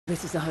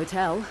This is the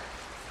hotel.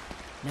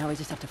 Now we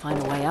just have to find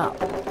a way up.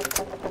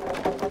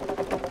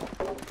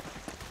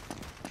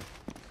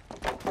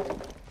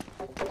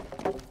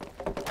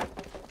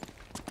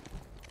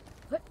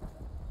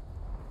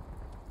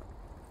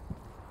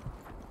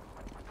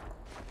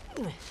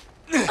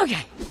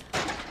 Okay.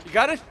 You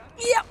got it?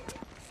 Yep.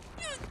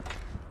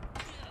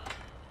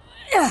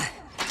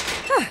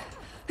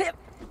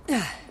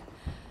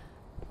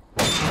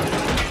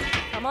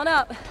 Come on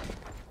up.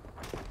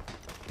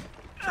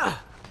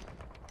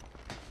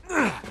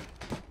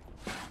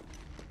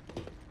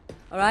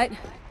 All right.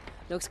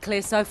 Looks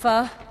clear so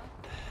far.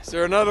 Is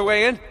there another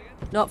way in?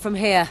 Not from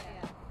here.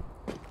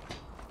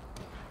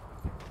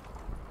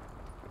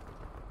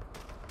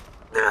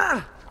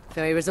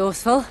 Very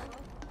resourceful.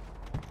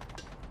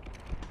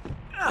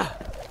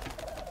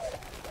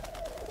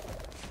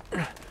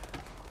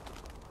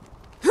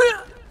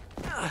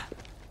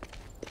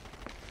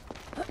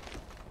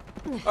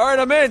 All right,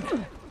 I'm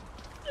in.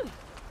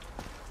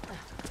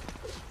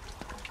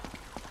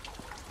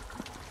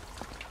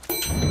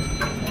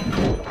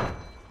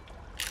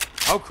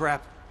 Oh,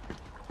 crap.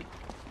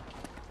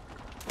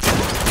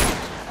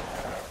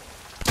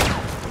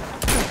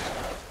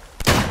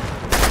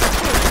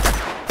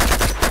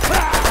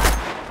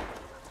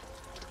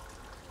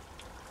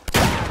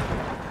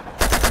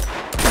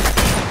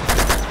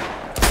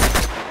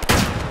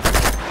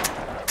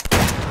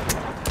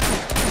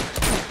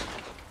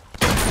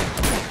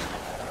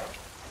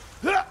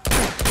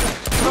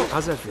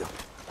 How's that feel?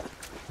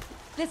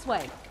 This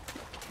way.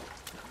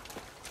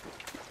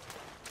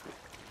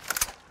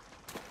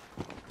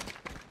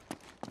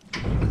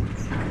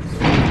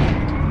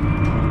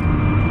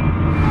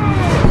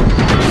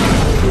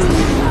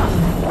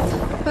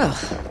 Well,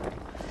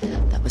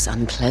 that was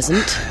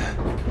unpleasant.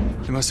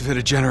 You must have hit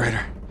a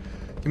generator.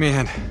 Give me a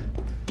hand.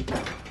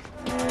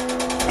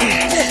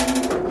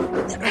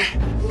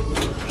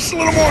 Just a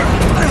little more.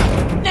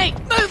 Nate,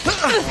 move!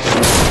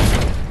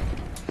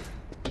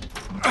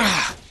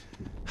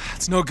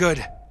 It's no good.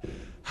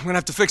 I'm gonna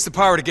have to fix the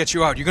power to get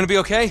you out. You gonna be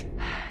okay?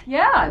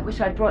 Yeah, I wish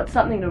I'd brought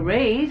something to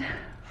read.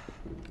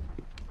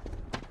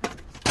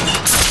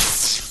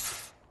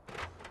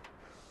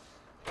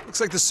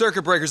 Looks like the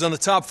circuit breaker's on the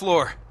top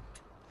floor.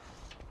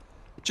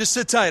 Just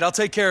sit tight, I'll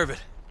take care of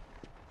it.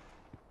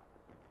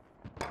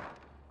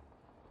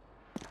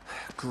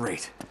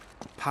 Great.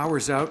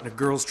 Power's out and the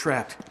girl's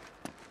trapped.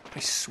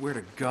 I swear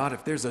to God,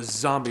 if there's a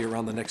zombie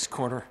around the next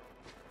corner.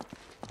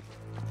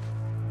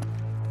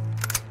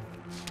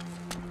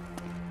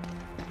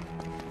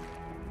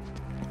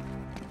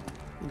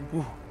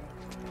 Ooh.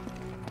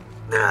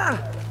 Ah!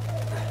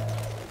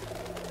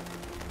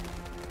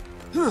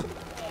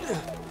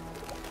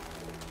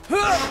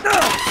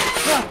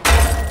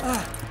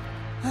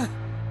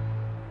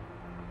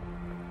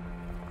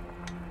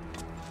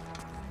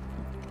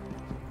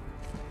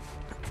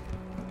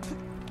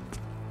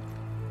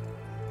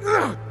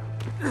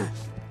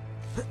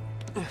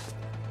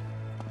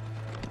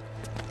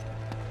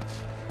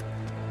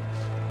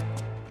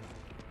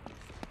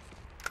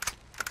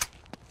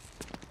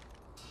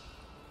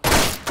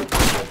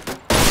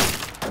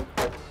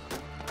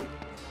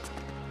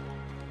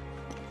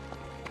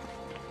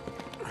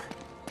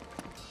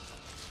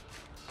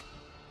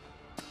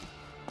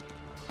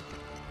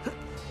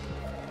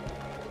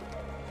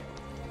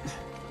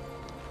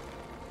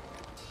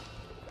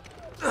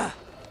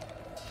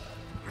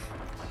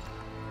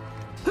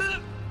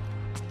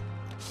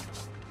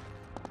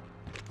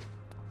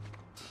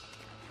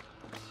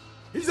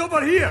 He's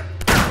over here!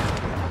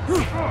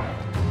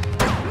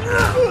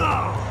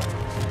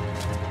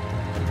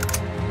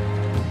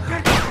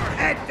 Get your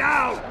head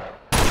down!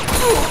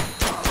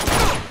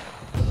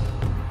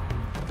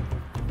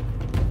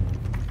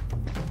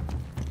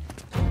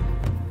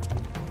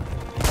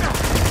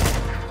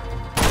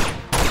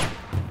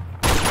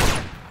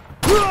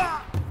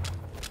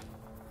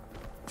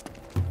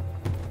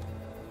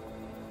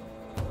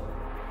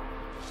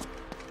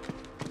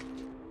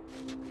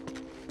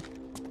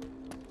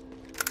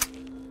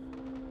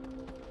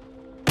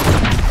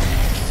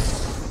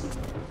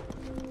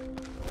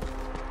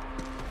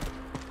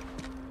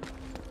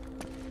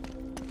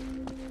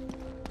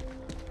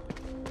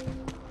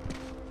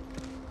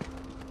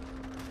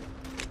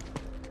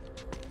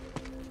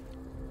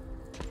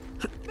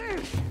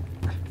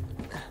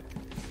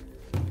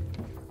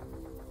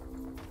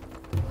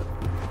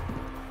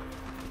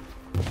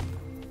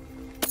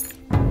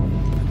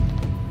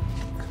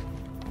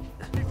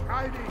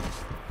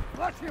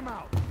 Flush him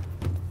out!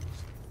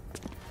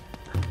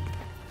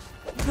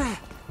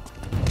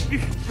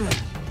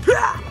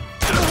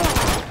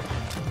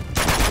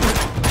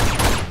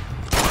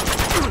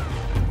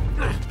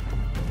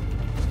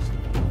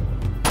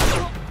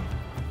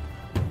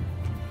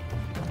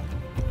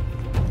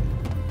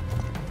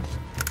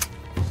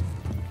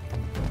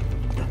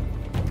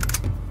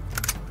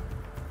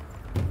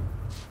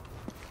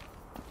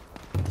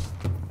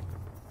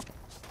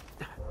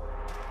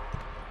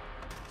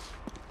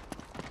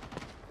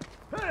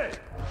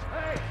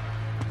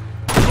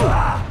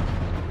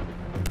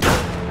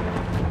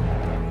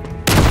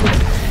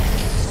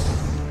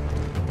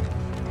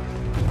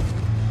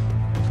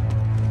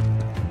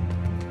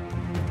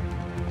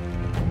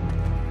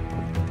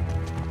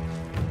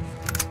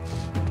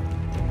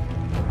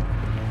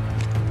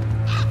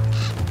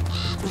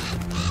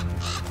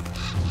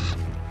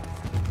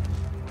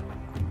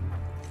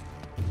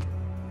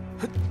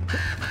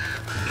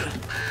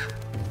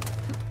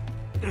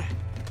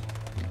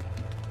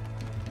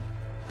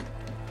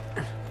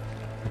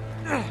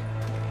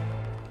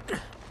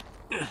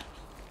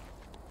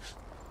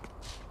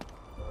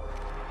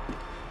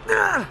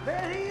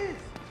 There he is!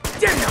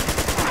 Damn!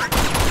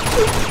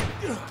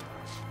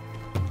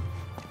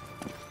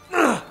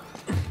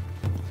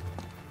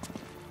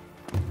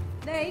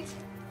 Nate,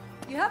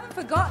 you haven't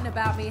forgotten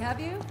about me, have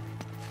you?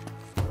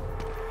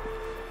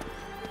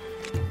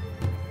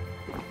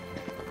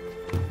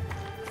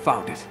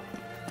 Found it.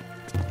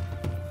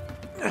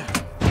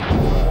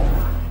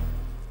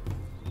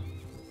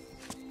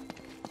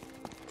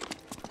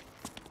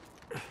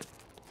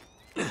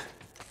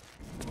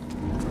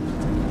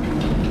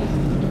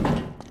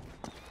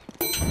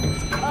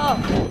 Oh,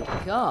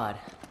 God.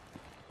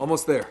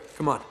 Almost there.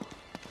 Come on.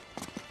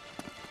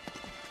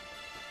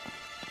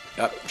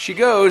 Up she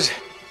goes.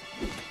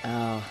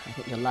 Oh, I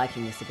think you're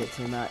liking this a bit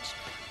too much.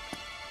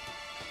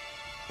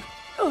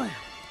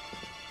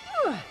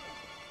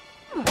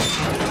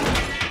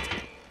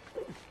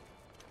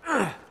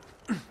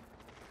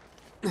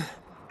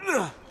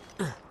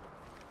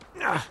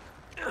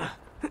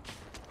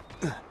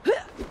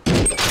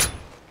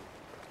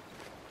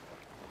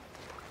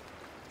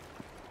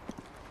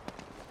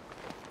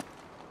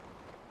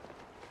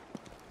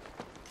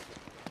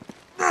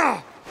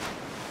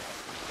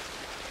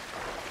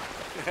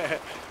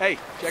 Hey,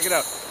 check it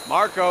out.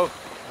 Marco.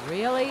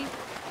 Really?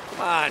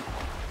 Come on.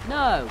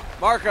 No.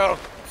 Marco.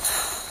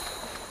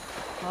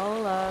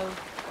 Polo.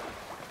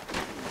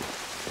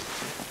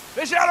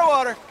 Fish out of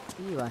water.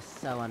 You are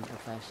so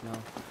unprofessional.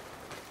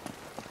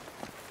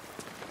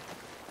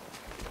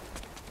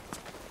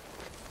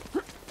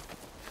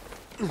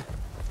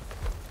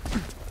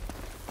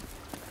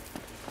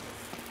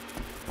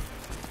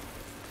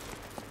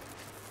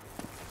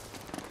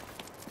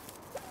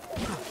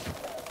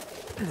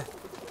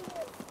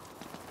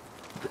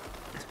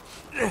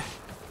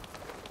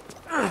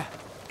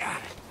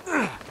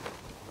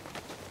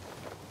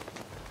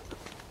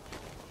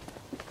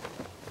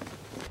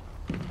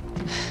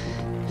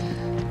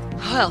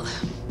 Well,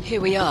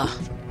 here we are.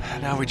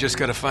 Now we just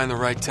gotta find the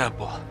right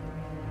temple.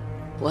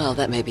 Well,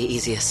 that may be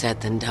easier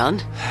said than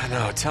done.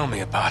 No, tell me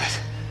about it.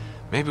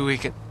 Maybe we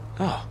can...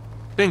 Oh,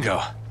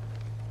 bingo.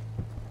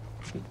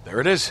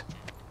 There it is.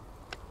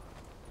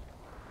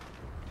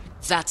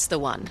 That's the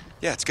one.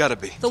 Yeah, it's gotta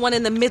be. The one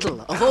in the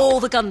middle of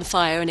all the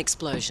gunfire and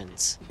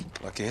explosions.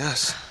 Lucky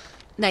us.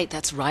 Nate,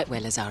 that's right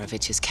where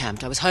Lazarevich is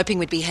camped. I was hoping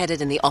we'd be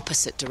headed in the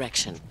opposite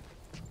direction.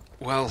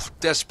 Well,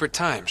 desperate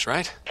times,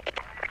 right?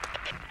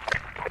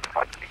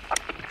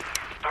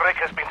 Drake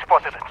has been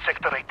spotted in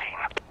Sector 18.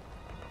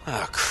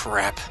 Oh,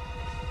 crap.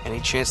 Any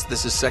chance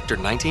this is Sector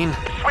 19?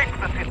 Sweep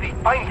the city,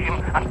 find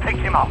him, and take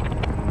him out.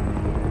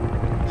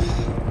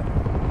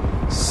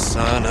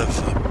 Son of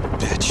a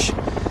bitch.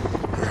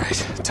 All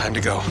right, time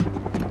to go.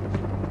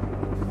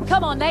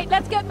 Come on, Nate,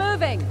 let's get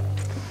moving.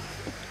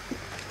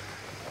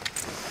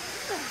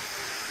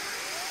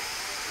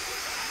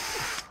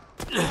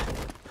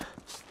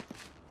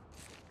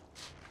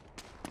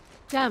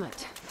 Damn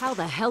it. How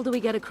the hell do we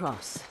get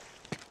across?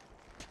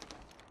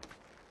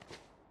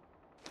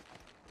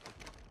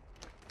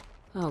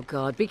 Oh,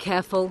 God, be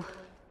careful.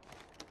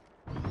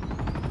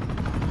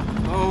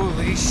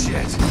 Holy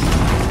shit.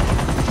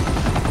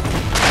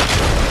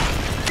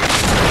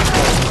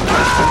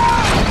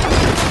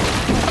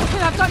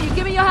 Here, I've got you.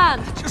 Give me your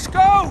hand. Just go!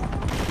 I'm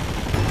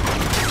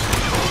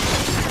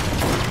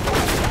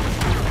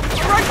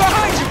right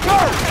behind you! Go!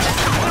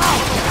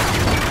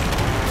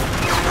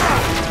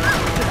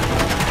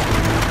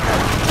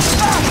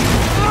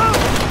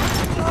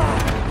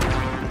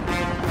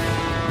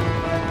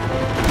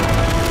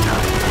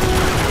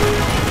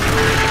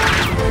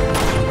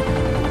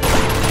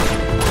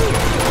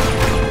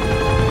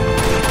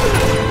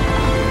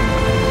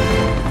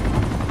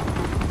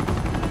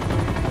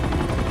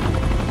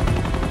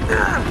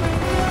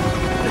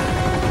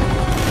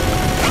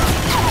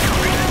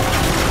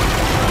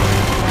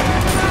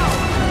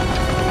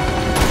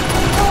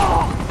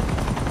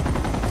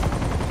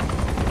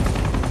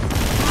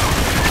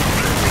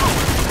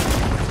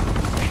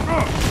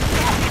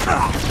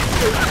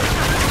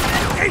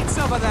 Eat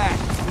some of that!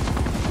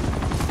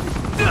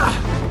 Get up.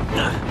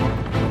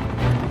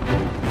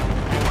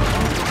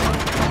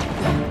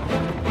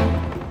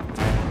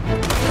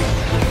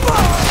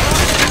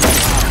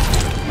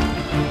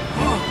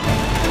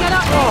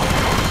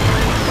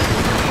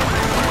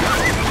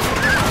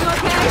 You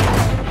okay?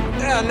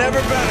 Yeah,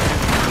 never better.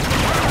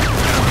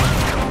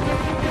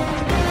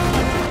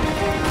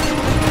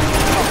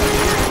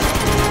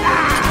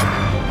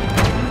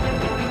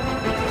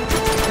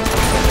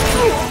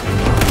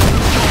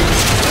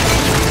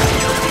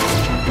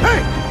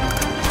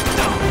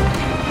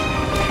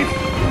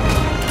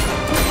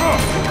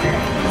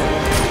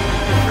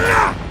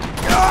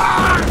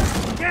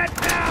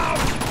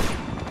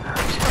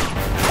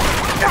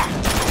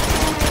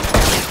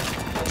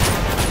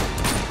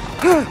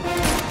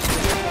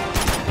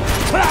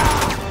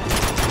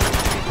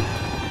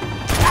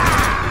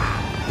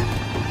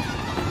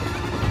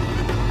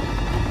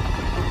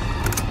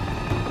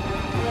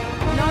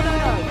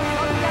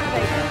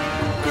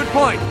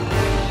 Point.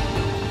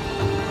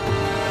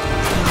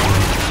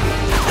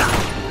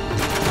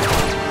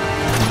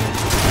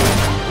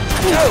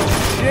 Go!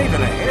 shave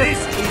and a hair. This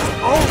is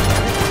over.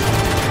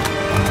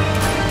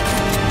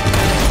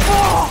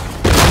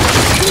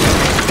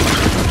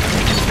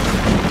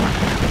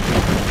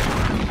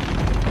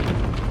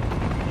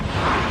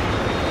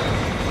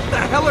 What the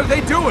hell are they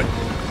doing?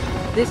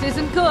 This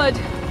isn't good.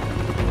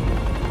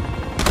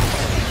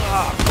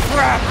 Oh,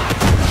 crap!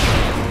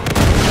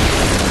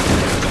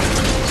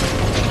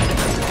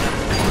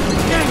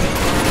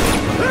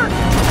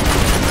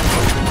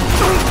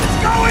 It's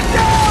going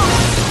down!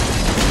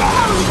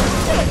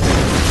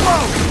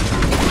 Whoa!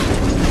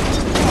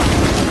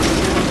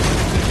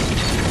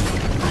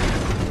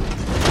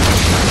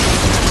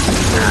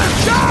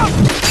 Jump!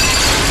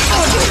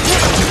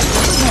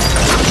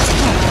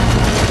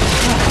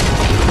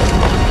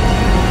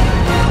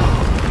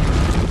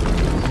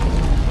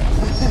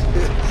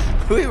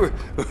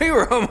 We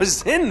were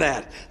almost in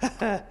that.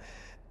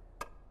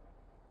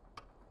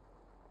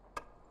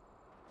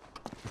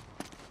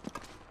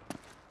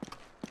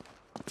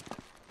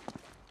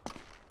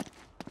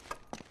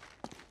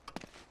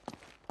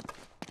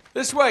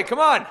 This way, come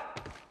on!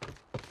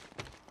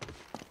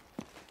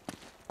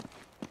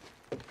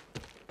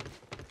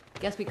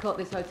 Guess we caught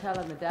this hotel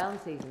in the down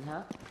season,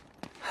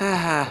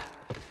 huh?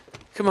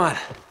 Come on.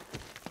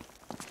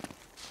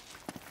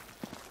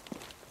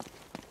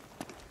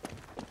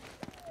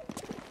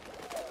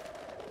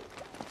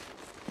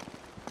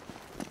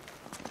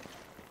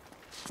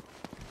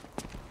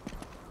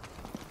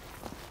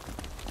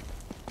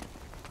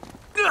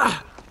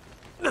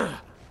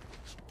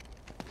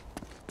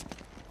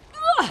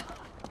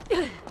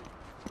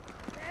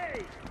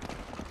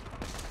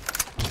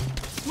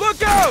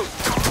 Look out!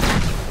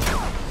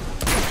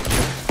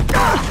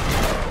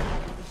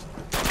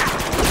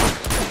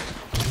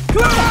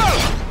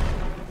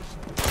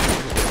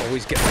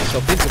 Always get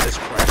myself into this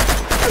crap.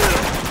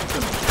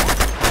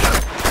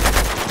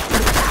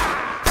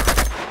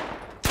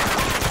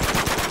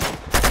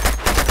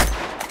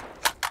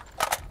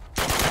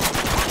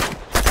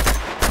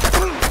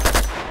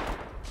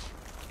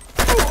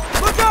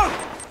 Look out!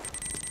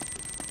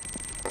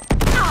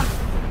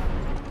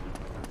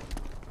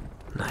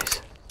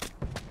 Nice.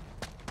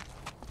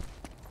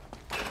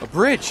 A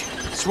bridge.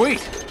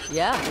 Sweet.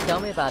 Yeah, tell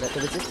me about it.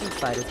 The resistance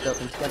fighters built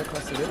them to get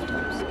across the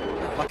rooftops.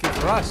 Lucky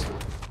for us.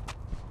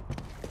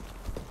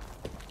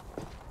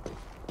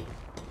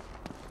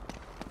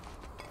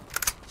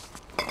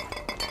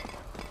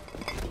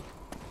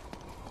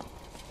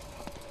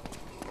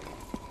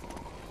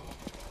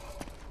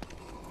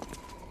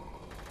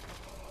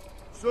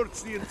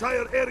 Search the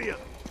entire area.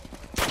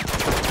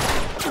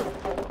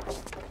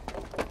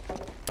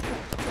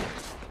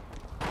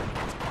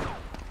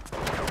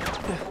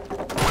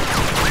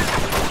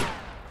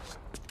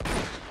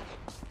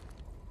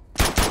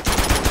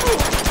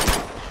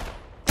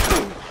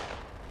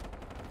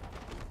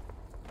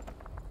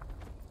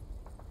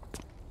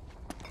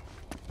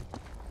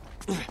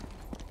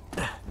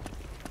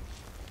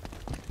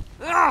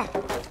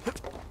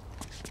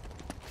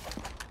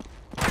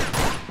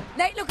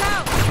 Nate, look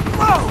out!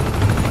 Whoa!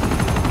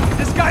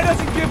 This guy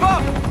doesn't give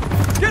up!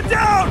 Get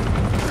down!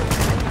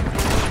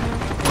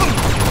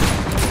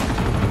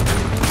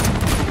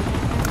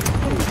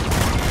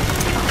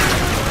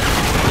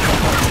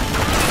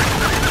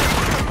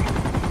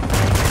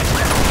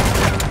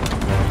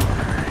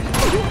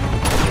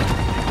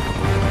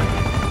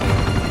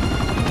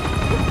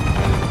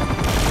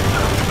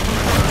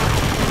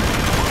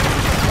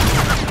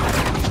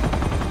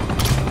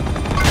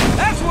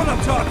 That's what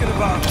I'm talking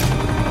about!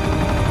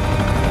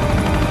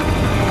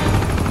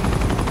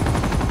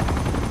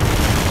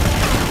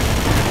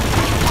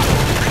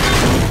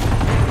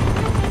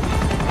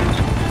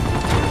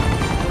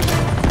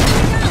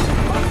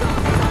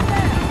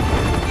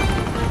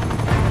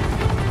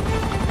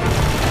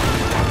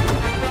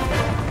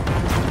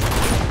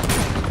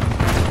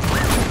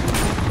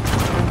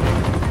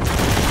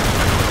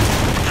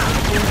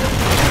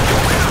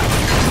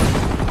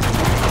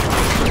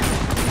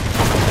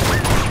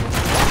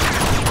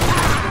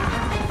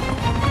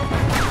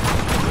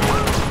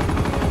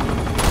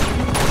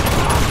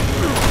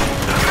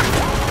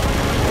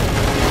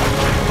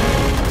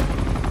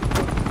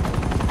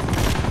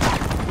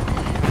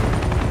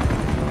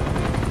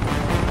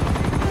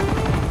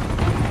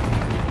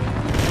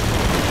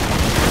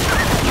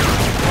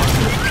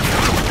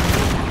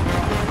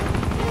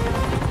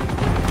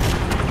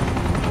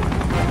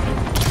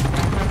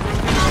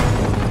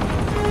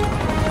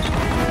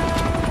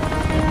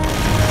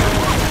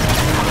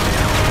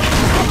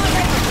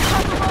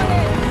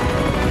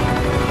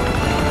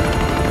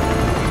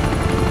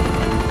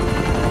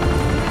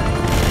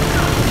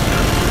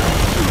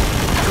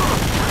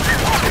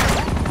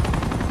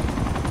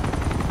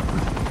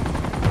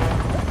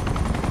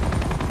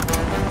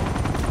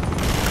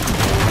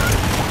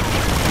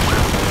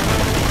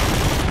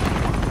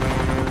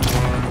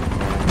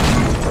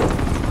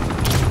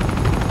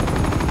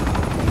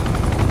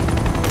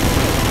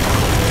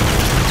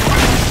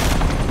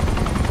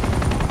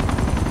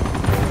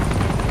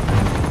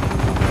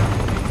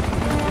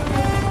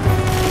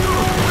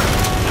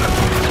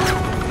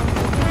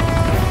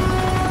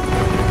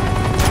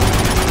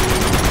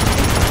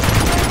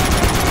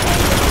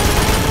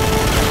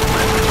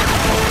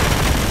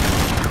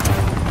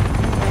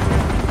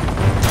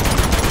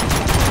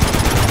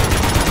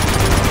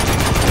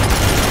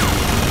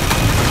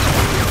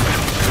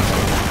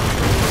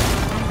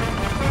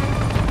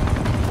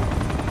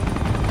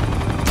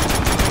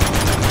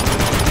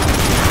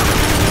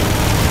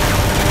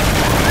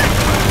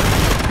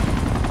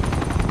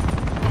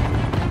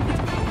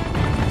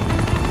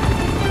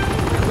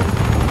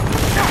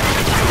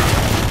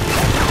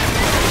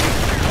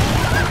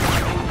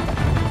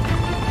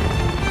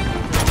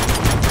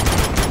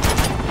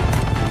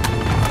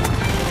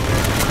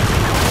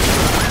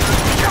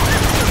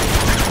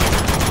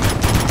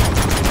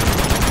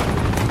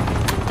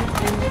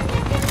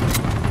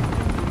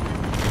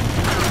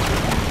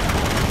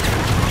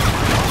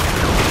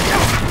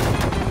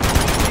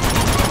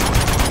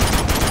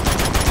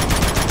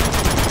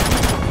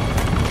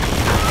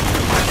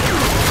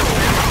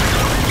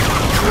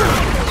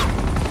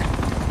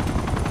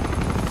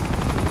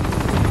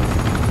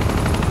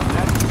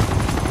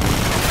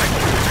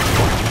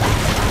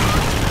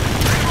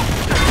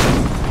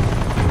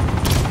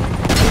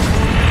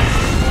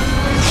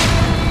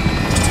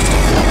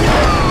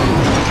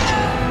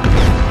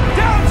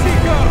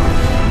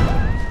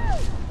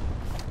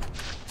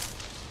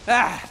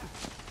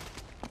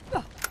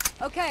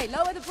 Okay,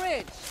 lower the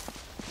bridge.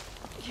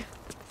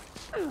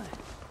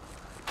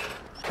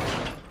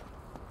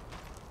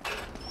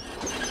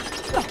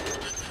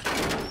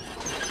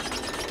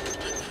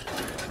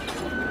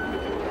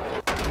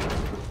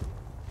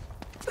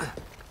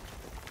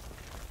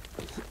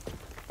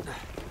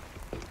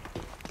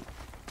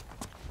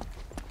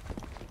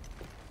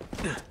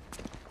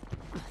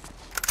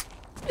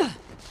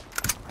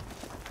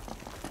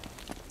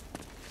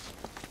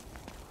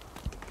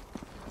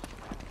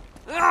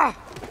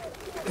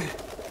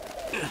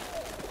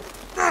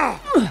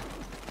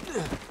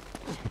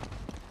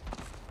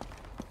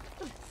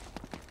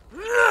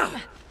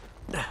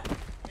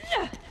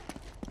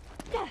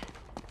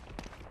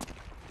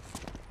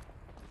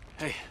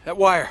 Hey, that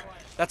wire.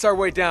 That's our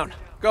way down.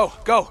 Go,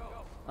 go.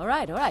 All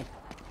right, all right.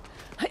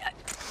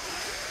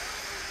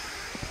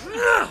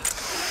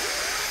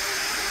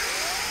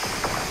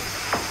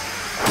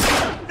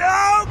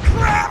 No,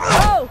 crap!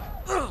 Oh!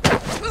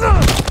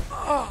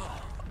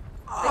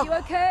 Are you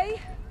okay?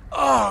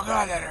 Oh,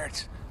 God, that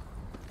hurts.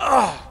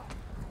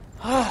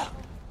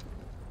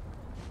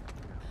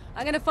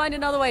 I'm gonna find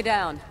another way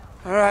down.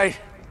 All right.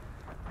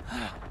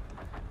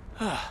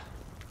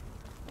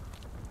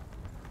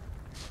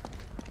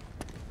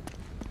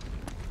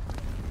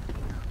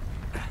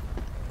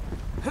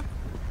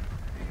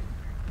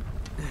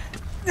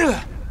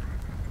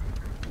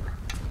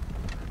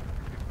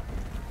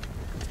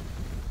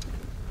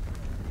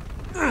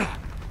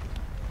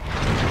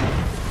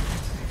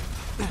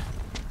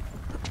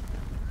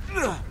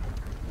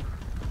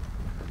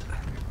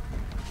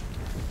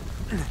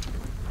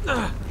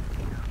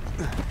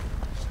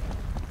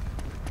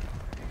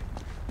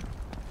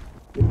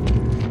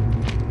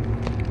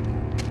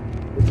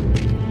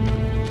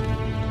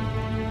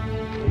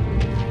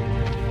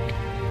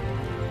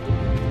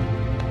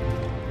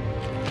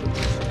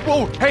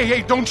 Whoa,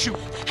 hey, don't shoot.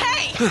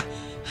 Hey!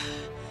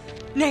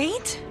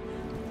 Nate?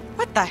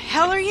 What the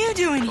hell are you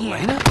doing here?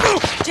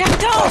 Jeff,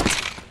 don't!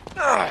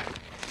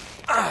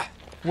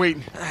 Wait,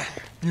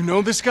 you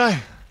know this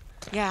guy?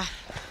 Yeah.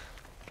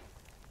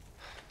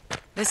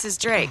 This is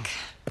Drake.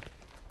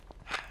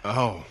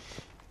 Oh.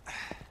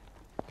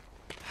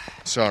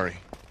 Sorry.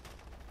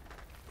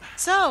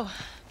 So,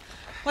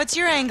 what's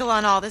your angle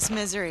on all this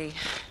misery?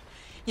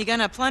 You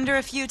gonna plunder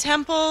a few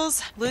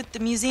temples, loot the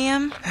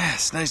museum?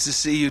 It's nice to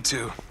see you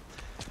two.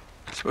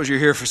 Suppose you're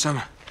here for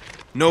some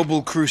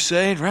noble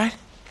crusade, right?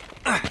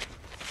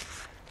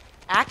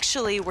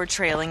 Actually, we're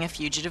trailing a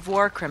fugitive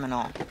war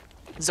criminal.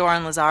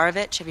 Zoran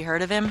Lazarevic, have you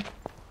heard of him?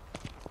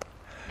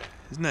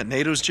 Isn't that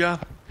NATO's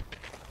job?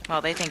 Well,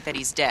 they think that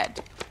he's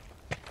dead.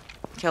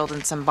 Killed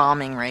in some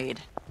bombing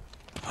raid.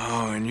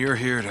 Oh, and you're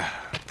here to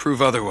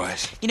prove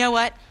otherwise. You know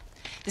what?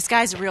 This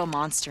guy's a real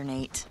monster,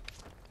 Nate.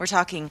 We're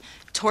talking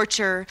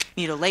torture,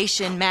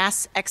 mutilation,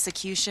 mass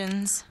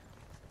executions.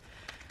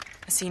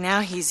 See, now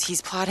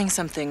he's plotting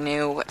something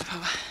new.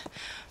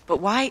 But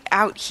why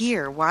out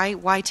here?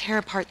 Why tear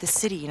apart the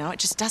city, you know? It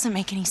just doesn't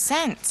make any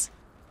sense.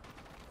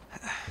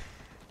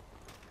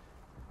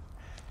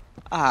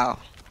 Oh.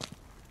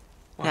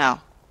 What?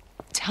 No.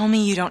 Tell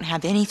me you don't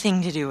have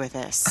anything to do with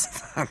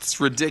this. That's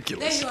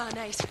ridiculous. There you are,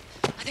 Nate.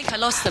 I think I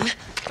lost them.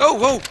 Oh,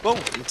 whoa.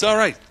 It's all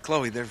right,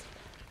 Chloe. They're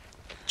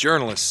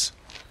journalists.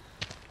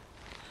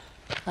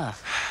 Oh.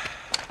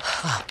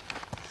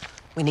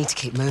 We need to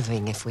keep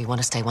moving if we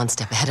want to stay one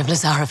step ahead of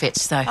Lazarevic,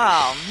 so...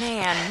 Oh,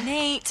 man,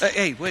 Nate.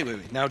 Hey,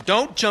 wait. Now,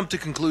 don't jump to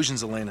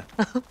conclusions, Elena.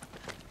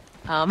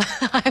 I'm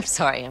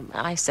sorry, am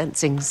I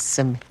sensing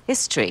some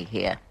history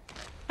here?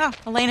 Oh,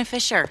 Elena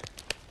Fisher.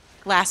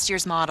 Last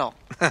year's model.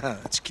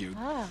 That's cute.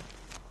 Oh.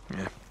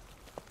 Yeah.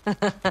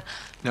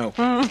 No.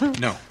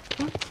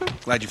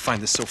 Glad you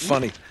find this so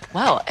funny.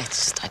 Well,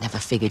 it's just I never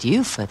figured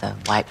you for the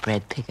white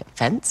bread picket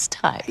fence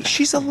type.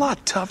 She's a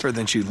lot tougher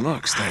than she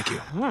looks, thank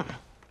you.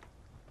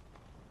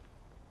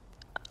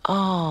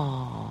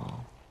 Oh.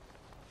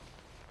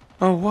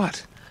 Oh,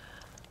 what?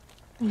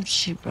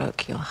 She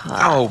broke your heart.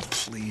 Oh,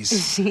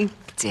 please. She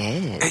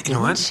did, Hey, you didn't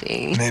know what?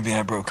 she? Maybe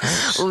I broke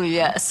hers. Oh,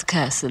 yes,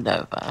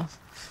 Casanova.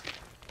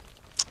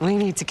 We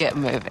need to get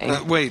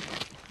moving. Wait.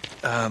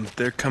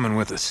 They're coming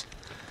with us.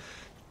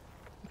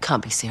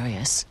 Can't be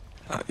serious.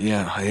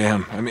 Yeah, I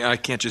am. I mean, I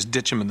can't just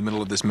ditch them in the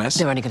middle of this mess.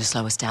 They're only going to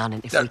slow us down,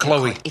 and if we get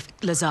Chloe. caught, if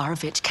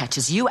Lazarevic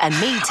catches you and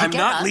me together... I'm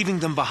not leaving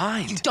them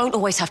behind. You don't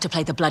always have to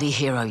play the bloody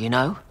hero, you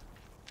know?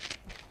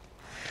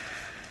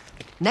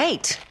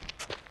 Nate!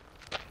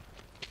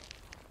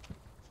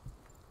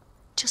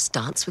 Just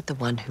dance with the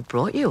one who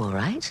brought you, all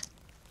right?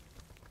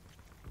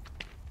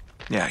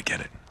 Yeah, I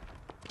get it.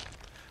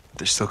 But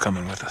they're still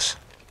coming with us.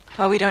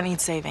 Well, we don't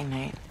need saving,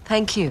 Nate.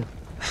 Thank you.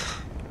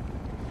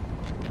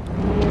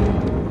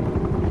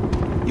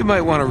 You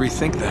might want to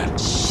rethink that.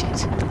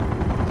 Shit.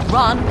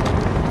 Run!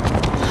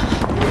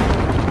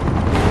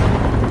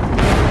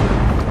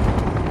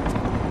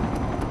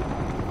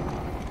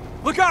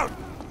 Look out!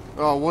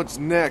 Oh, what's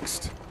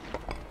next?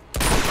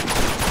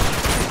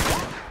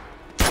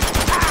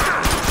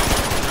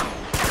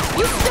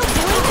 You still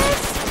doing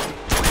this?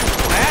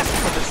 Ask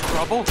for this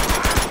trouble.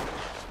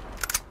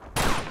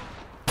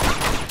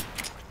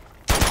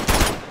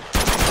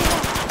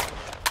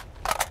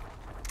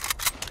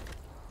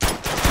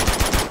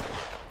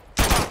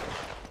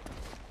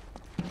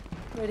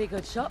 Pretty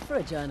good shot for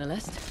a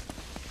journalist.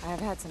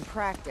 I've had some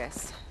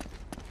practice.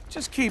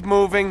 Just keep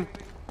moving.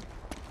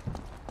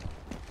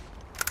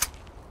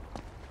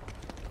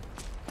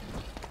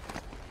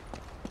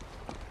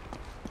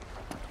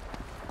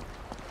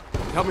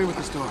 Help me with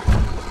this door.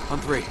 On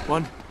three.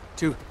 1,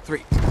 2,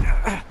 3.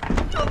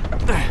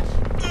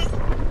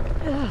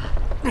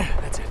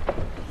 That's it.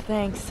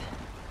 Thanks.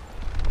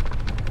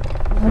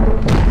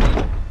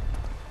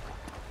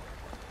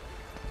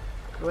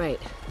 Great.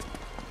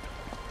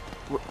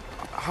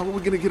 How are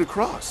we gonna get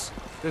across?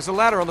 There's a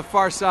ladder on the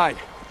far side.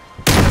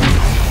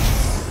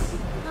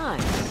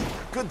 Nice.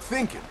 Good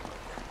thinking.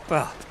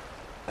 Well,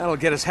 that'll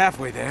get us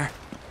halfway there.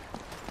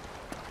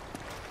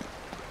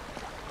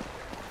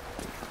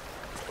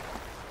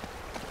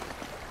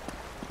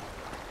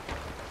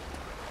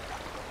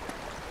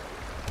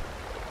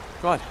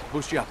 Go on,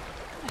 boost you up.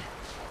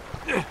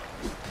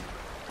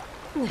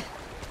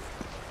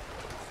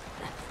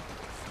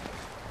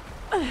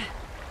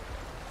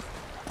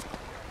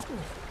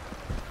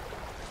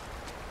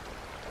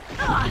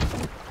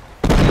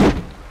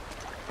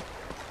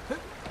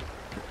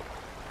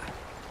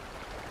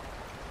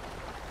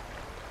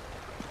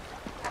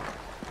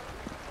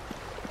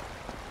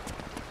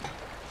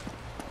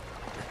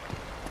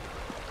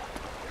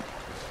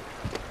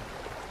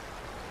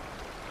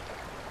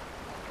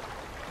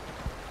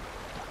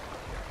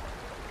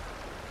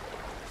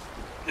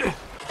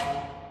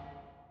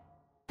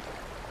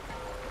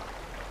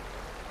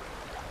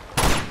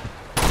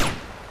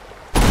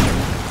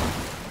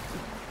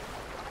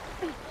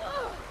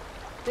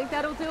 Think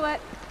that'll do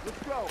it.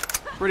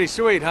 Pretty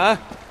sweet, huh?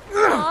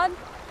 Come on.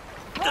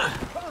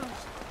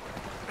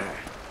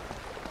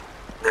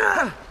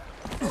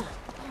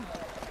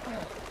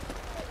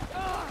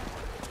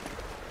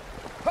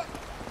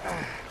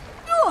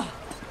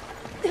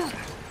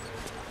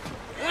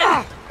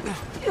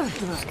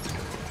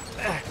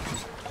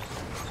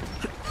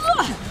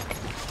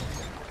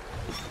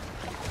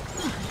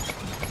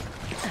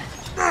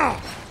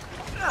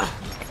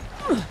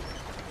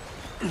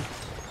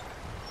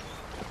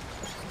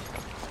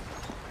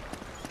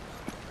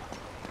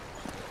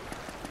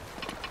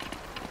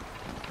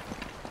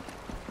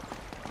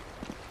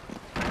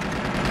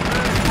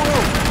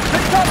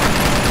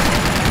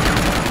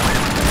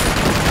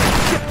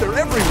 They're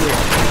everywhere.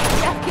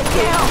 Jeff, get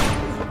down.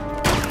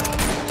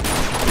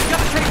 You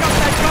gotta take up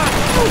that gun!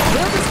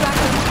 We'll distract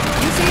them.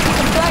 You see if you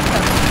can flank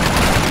them.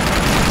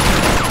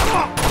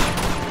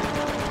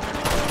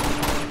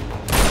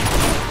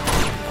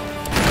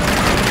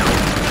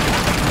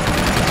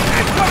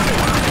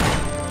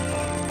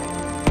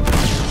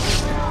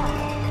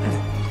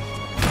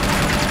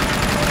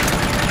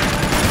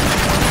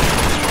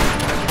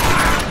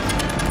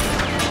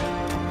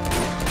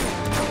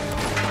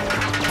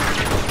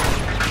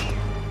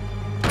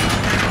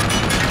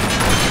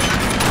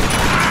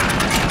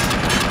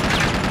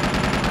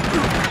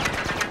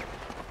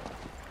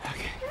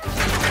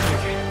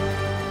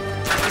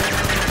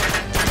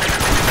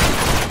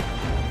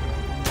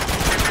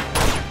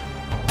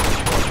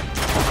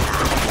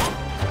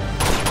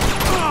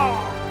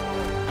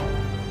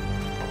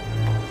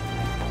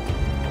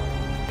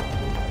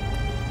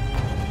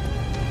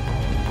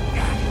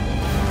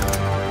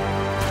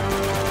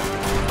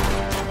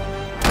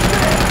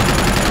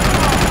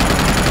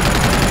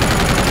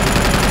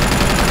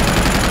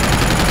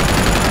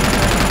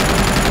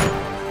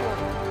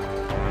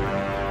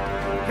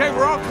 Okay,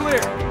 we're all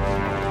clear.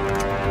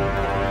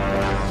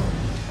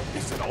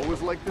 Is it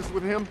always like this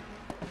with him?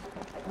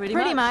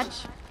 Pretty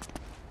much.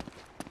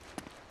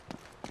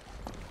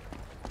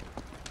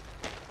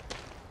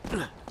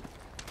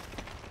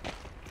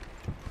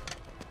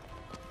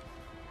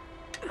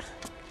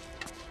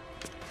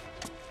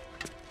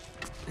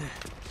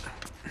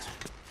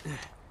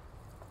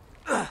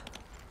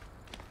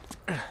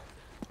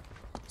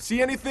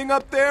 See anything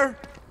up there?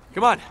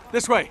 Come on,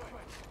 this way.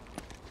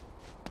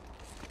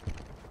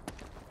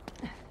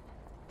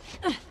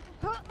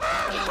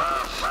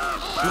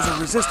 Those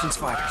are resistance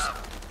fighters.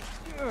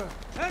 Do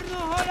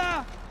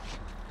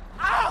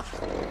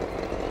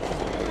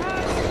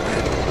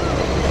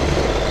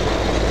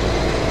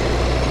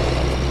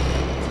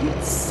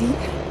you see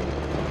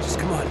that? Just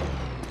come on.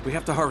 We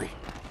have to hurry.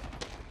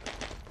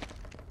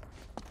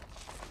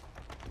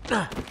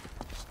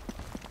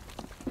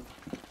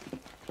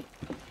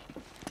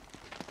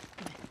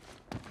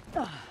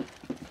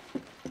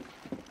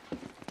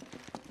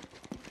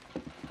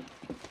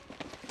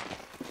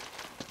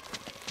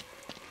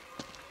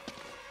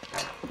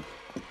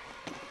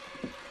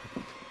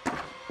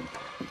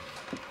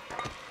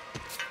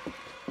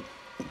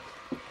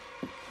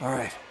 All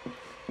right.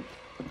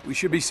 We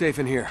should be safe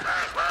in here. How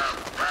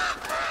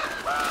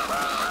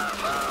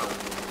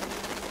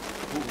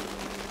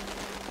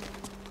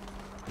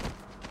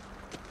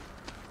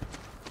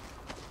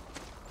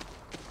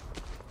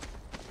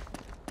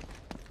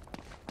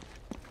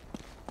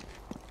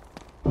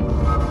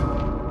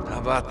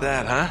about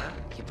that, huh?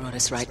 You brought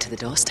us right to the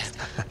doorstep.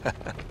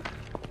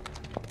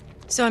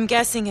 So I'm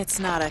guessing it's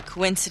not a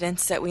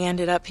coincidence that we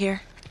ended up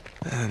here?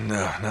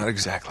 No, not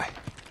exactly.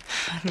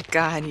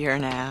 God, you're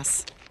an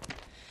ass.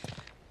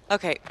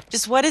 Okay,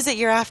 just what is it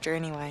you're after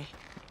anyway?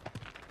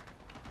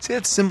 See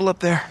that symbol up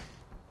there?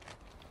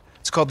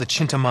 It's called the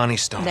Chintamani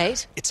stone.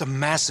 Nate? It's a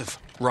massive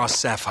raw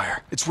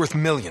sapphire. It's worth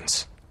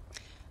millions.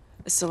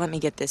 So let me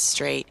get this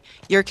straight.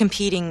 You're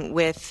competing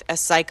with a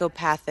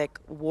psychopathic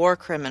war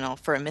criminal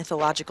for a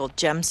mythological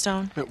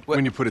gemstone?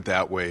 When you put it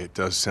that way, it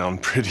does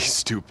sound pretty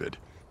stupid.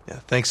 Yeah,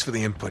 thanks for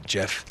the input,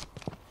 Jeff.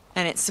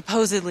 And it's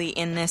supposedly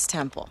in this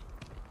temple.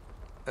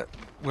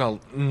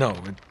 Well, no.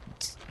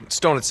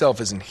 Stone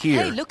itself isn't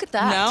here. Hey, look at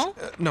that. No?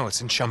 No,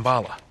 it's in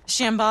Shambhala.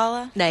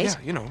 Shambhala? Nate, Yeah,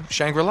 you know,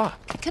 Shangri-La.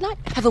 can I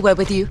have a word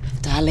with you,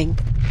 darling?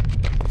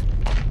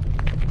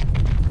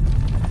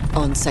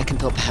 On second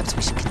thought, perhaps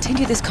we should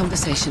continue this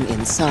conversation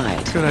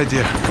inside. Good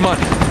idea. Come on.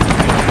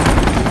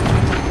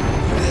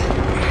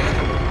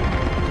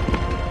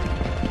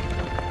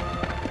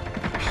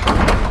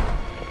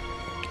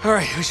 All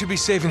right, we should be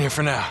safe in here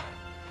for now.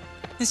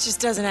 This just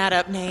doesn't add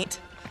up, Nate.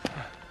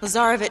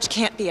 Lazarovich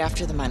can't be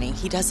after the money.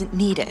 He doesn't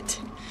need it.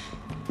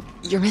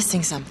 You're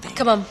missing something.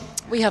 Come on,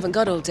 we haven't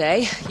got all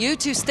day. You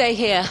two stay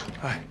here.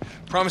 All right,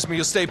 promise me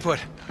you'll stay put.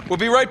 We'll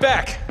be right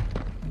back.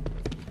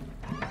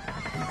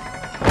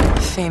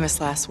 Famous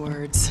last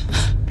words.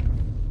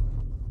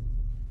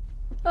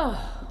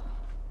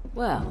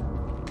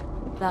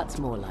 Well, that's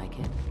more like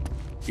it.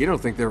 You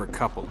don't think they're a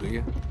couple, do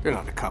you? They're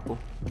not a couple.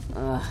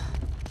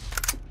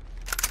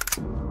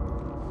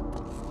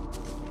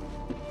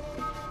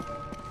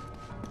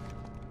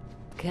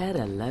 Get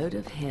a load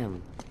of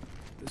him.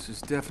 This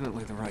is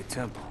definitely the right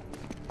temple.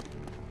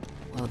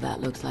 Well,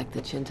 that looks like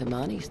the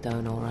Chintamani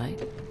stone, all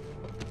right.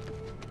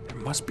 There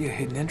must be a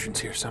hidden entrance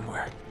here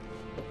somewhere.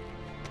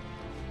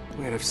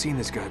 Wait, I've seen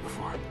this guy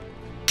before.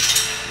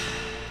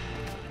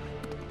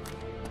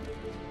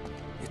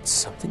 It's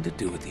something to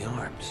do with the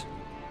arms.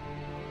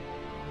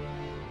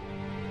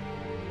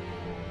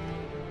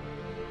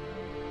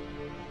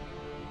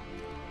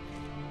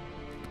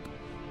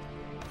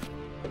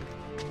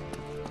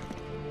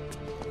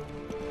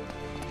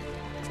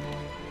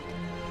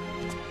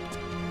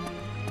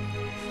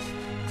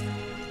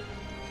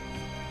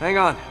 Hang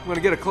on, I'm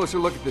gonna get a closer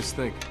look at this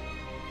thing.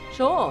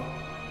 Sure.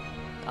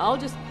 I'll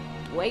just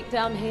wait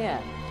down here.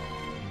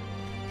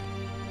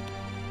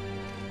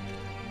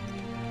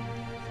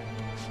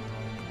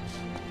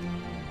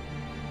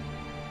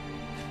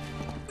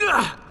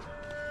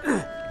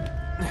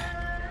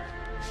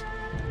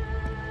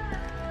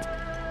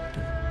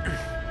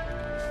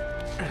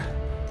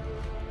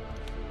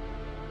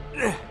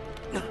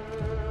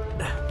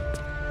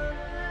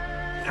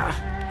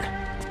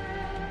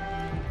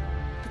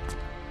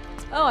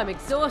 Oh, I'm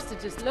exhausted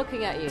just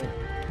looking at you.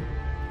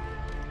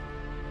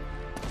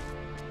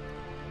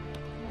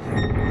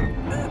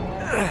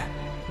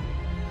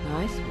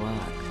 Nice work.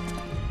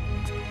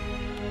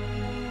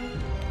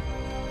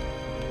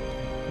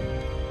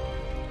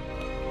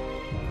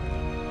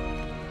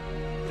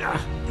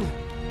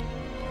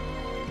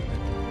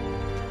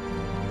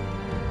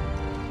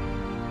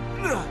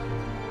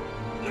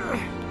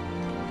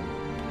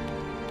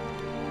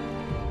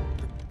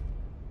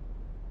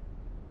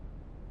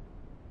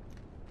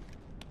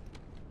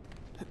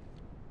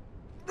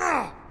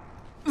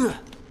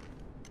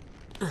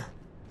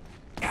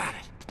 Got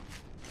it.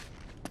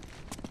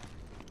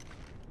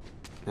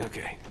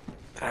 Okay.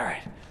 All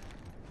right.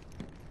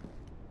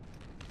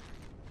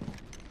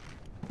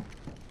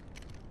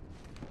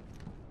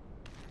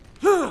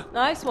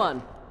 Nice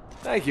one.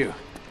 Thank you.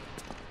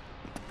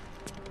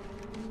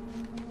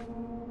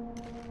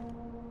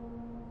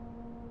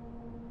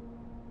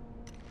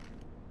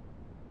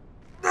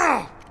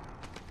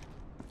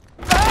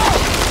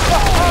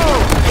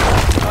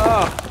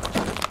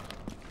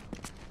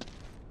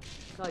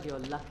 God, you're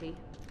lucky.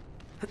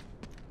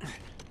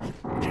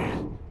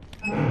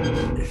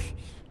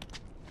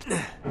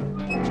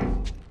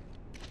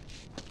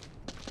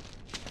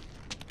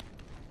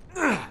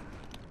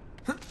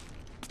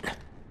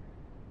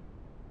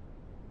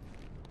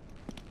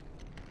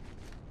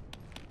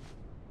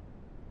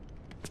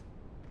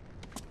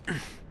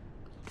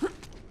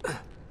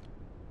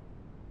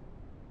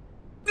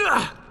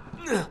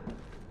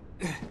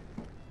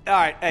 All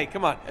right, hey,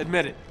 come on,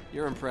 admit it.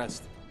 You're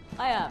impressed.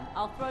 I am.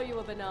 I'll throw you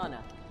a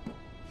banana.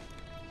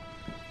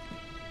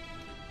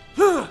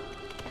 You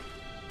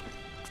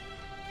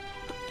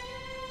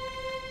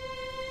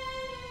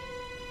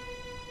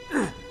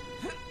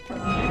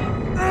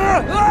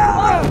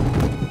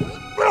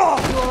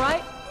all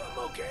right? I'm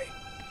okay.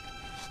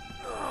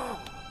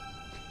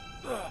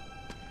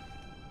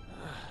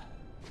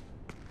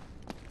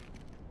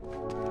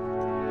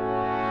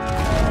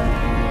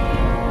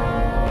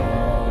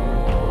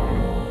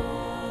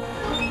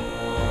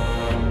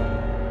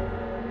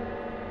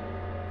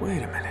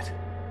 Wait a minute.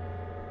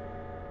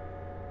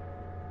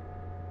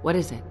 What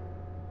is it?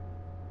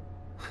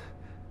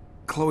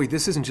 Chloe,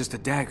 this isn't just a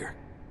dagger.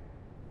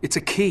 It's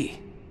a key.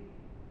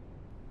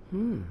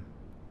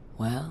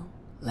 Well,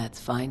 let's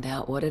find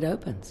out what it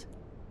opens.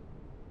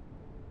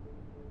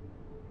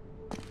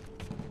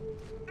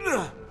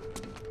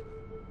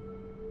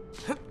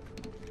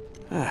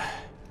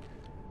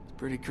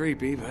 Pretty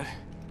creepy, but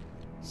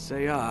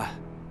say There.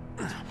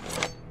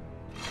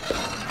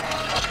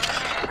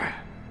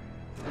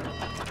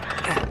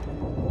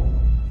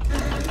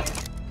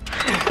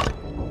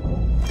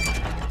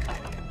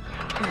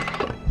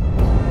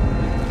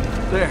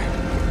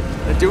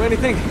 That do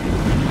anything?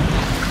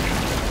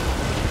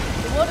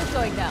 The water's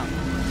going down.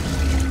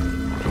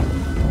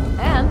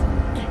 And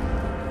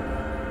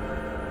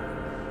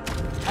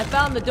I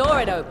found the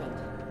door it opened.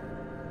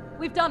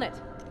 We've done it.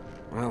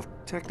 Well,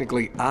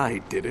 technically I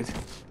did it.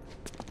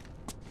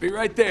 Be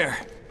right there.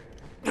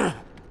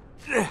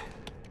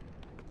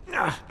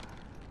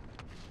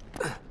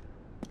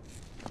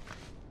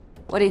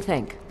 What do you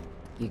think?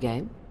 You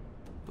game?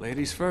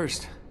 Ladies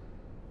first.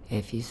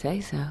 If you say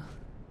so.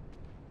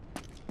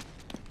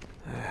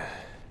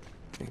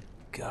 Thank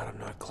God I'm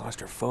not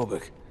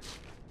claustrophobic.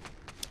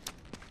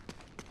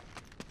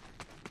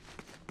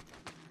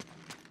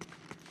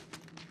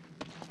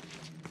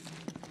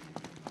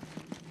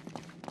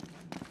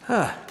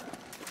 Huh.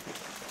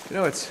 You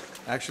know, it's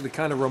actually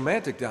kind of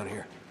romantic down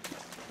here.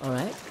 All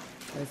right.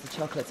 There's the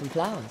chocolates and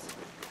flowers.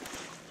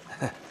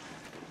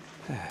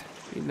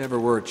 You never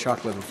were a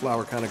chocolate and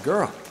flower kind of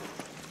girl.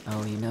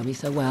 Oh, you know me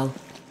so well.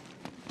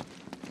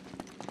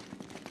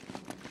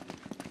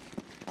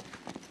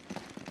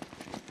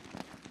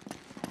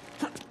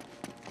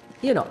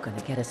 You're not going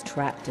to get us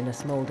trapped in a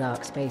small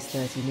dark space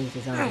 30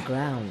 meters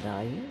underground,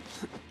 are you?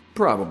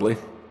 Probably.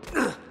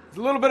 It's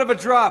a little bit of a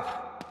drop.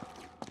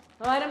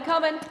 All right, I'm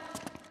coming.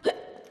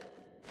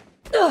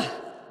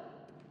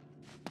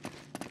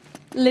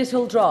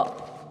 Little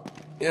drop.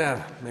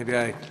 Yeah, maybe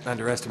I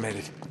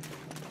underestimated.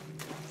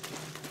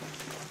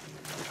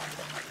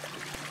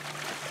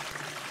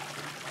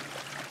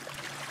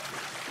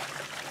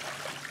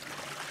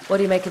 What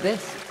do you make of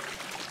this?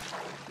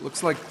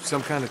 Looks like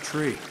some kind of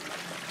tree.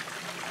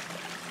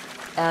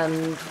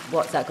 And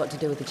what's that got to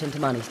do with the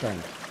Chintamani stone?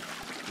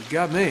 You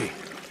got me.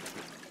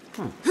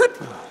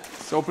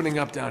 It's opening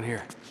up down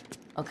here.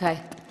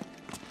 Okay.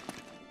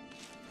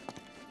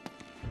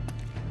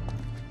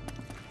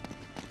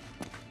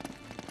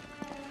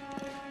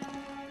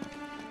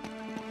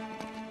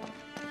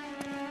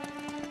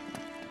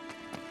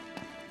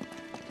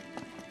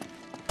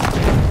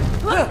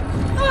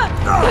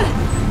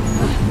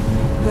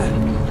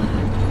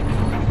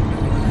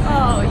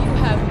 Oh, you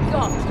have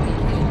got to be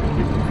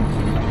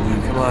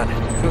kidding. Come on,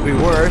 could be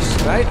worse,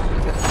 right?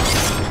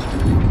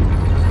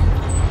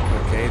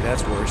 Okay,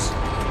 that's worse.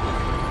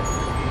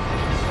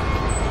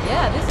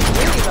 Yeah, this is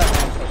really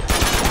romantic.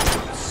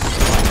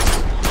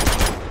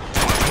 I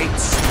hate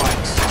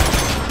spikes.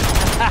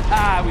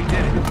 Haha, we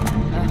did it.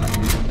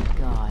 Oh,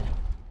 God.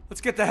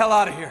 Let's get the hell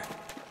out of here.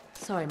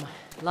 Sorry, my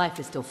life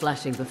is still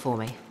flashing before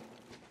me.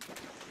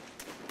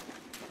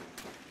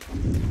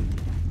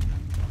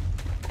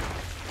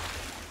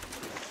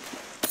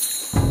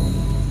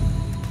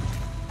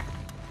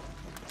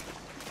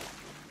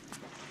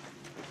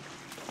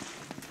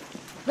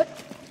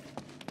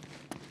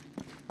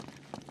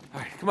 All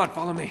right, come on,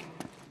 follow me.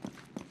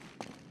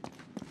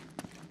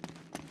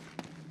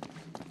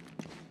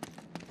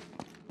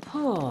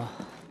 Oh,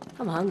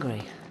 I'm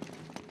hungry.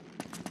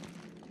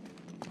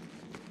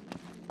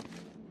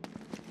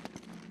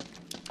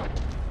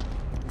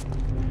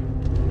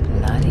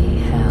 Bloody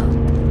hell.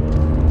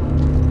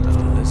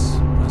 Oh, this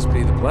must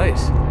be the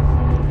place.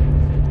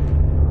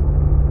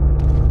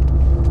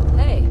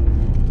 Hey,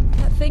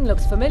 that thing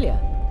looks familiar.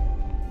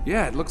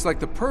 Yeah, it looks like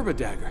the Purba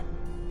dagger.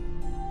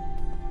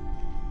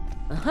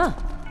 Uh-huh.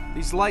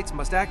 These lights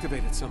must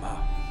activate it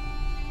somehow.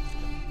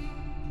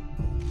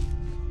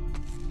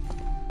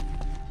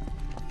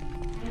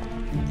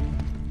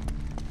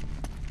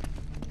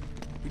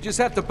 We just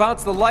have to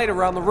bounce the light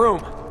around the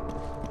room.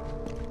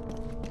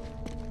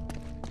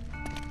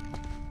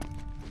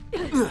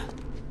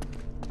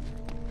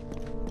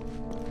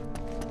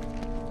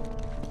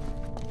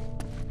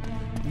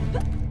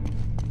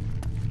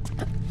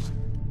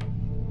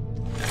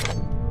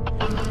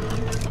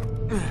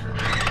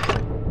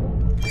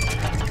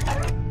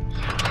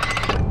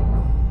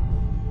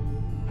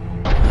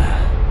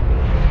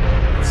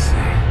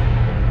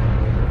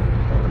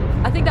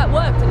 I think that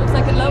worked. It looks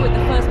like it lowered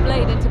the first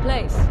blade into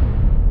place.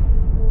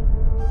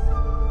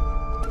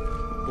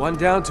 One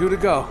down, two to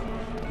go.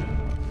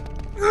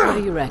 What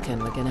do you reckon?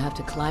 We're gonna have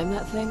to climb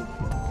that thing?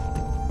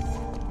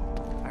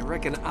 I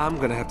reckon I'm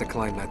gonna have to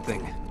climb that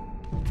thing.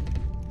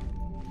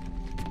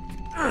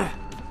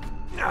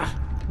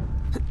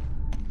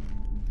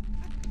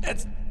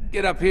 Let's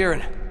get up here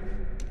and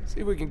see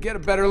if we can get a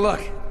better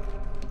look.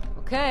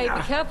 Okay,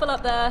 be careful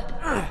up there.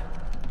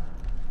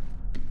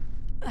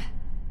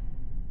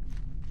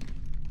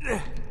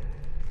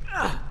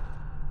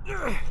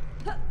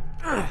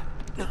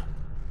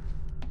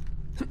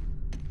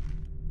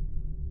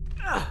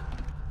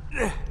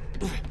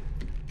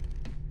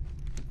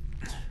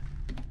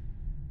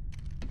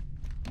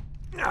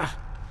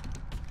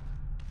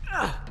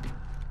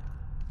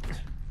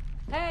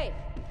 Hey,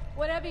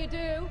 whatever you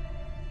do,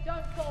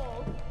 don't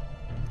fall.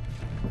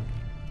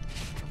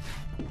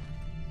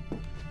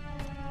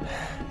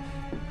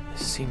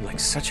 This seemed like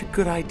such a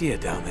good idea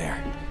down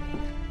there.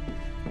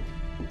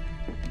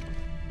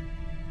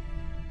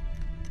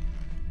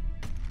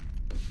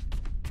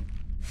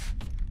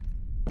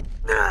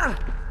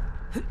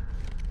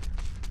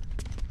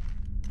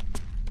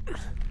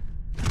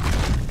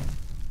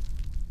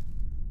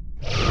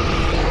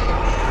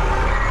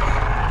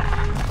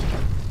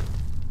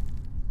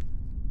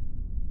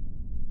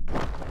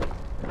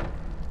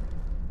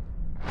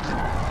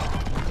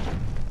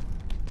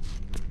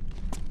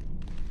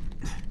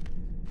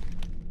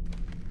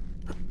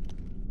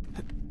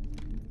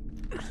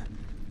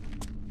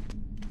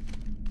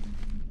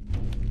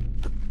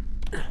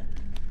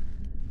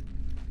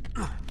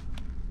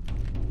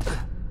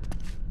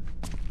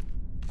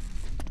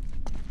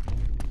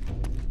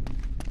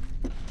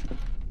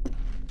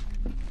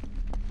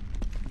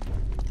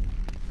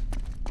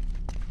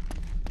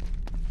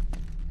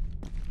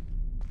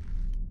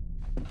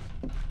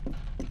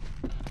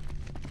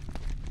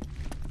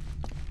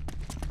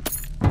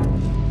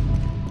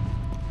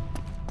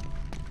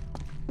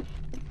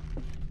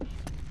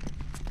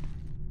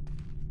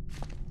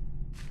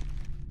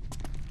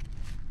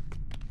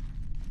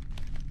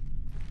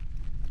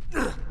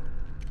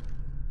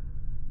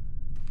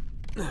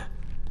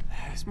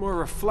 There's more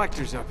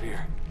reflectors up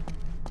here.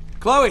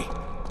 Chloe!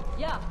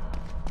 Yeah,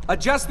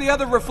 Adjust the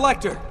other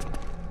reflector!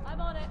 I'm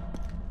on it.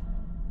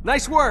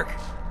 Nice work!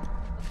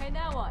 Okay,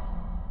 now what?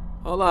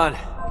 Hold on.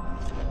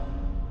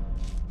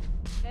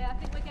 Okay, I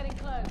think we're getting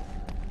close.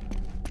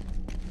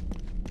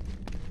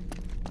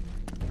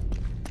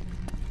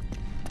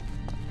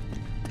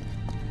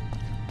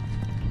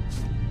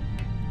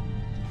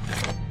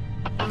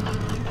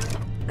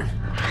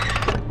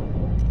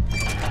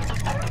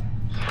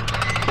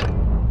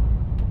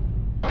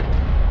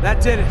 That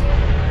did it.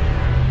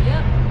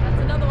 Yep,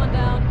 that's another one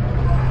down.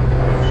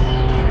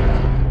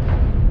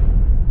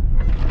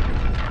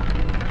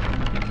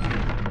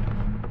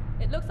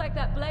 It looks like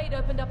that blade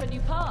opened up a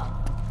new path.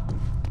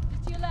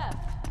 Just to your left.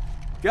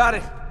 Got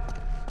it.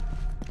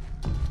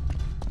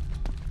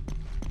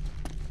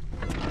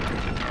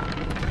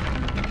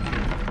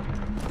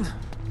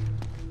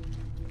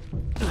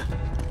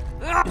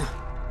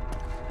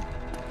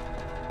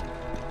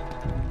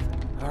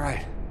 All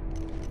right.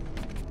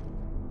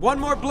 One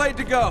more blade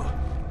to go.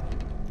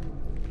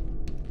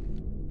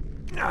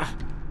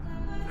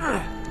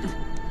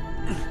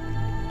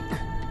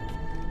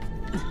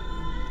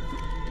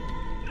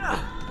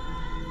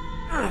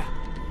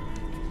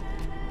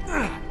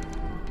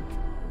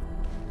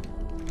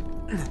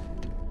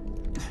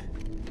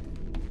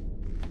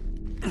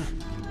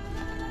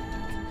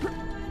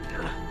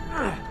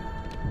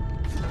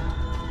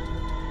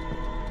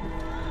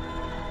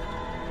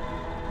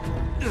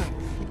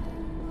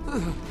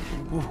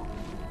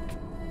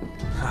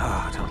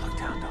 Ah, don't look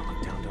down, don't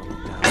look down, don't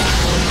look down.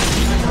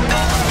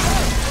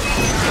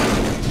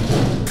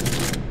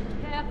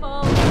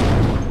 Careful.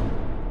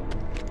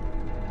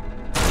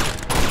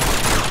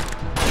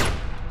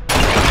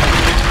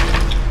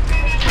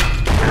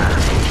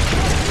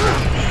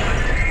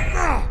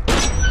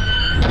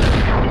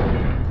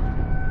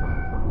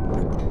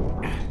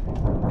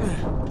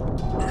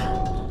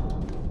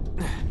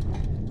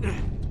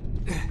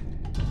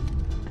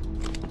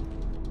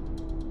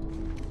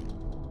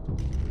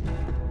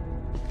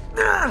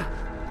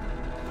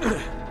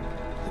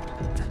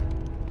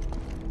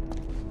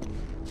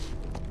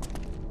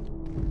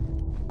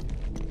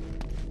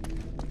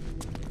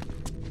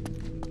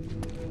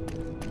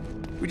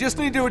 We just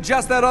need to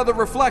adjust that other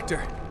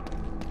reflector.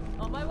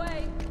 On my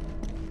way.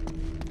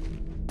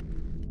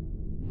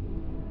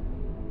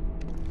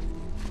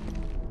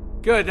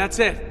 Good, that's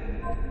it.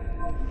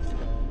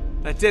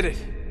 That did it.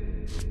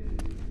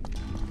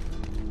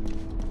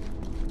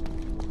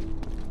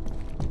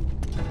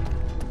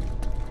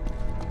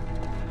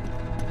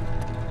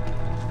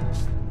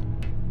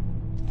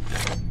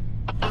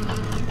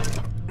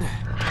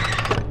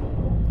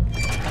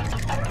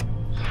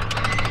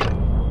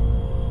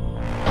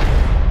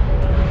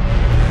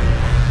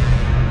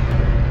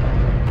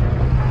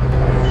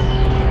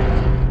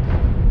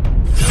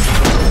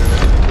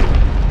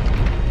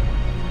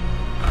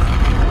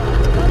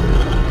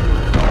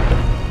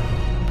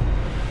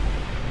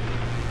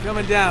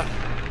 Coming down.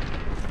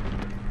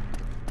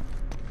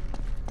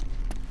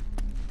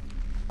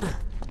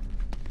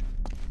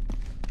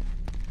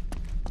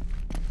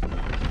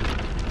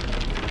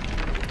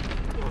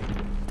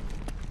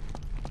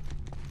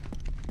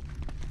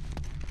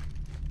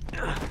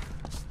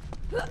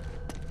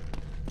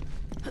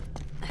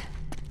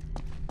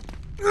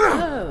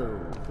 So,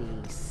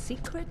 the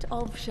secret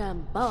of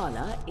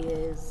Shambhala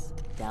is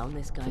down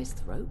this guy's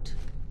throat?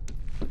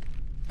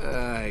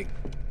 I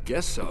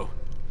guess so.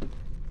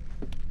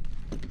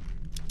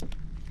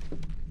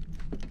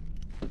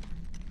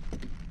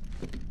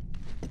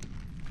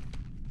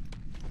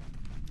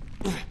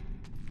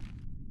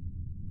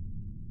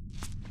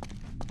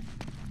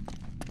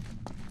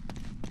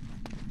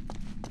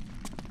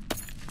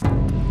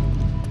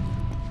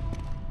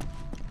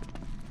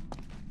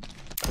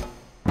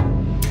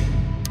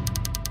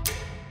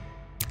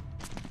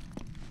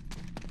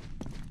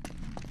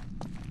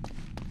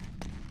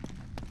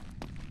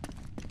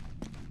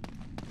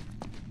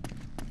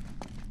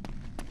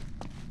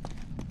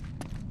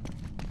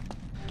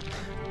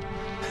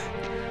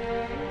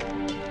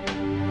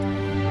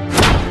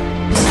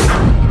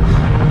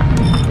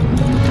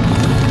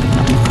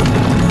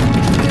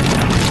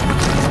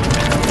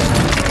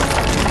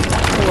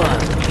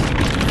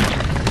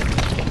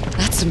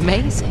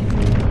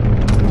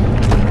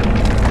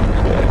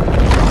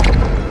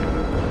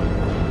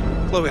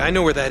 Chloe, I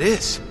know where that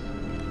is.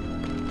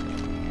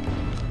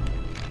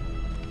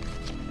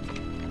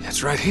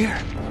 It's right here.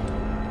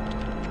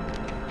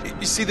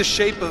 You see the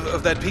shape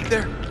of that peak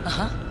there?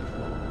 Uh-huh.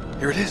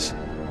 Here it is.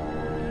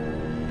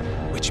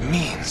 Which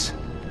means...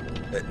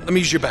 let me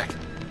use your back.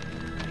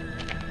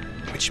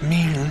 Which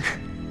means...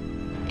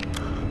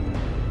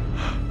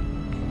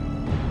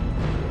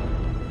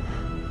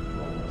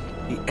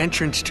 the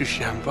entrance to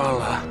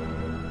Shambhala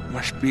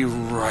must be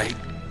right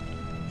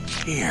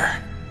here.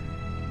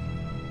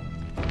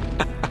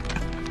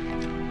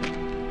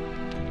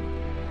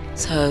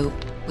 So,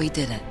 we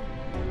did it.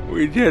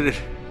 We did it.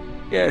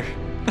 Yes.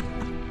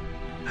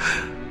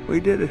 We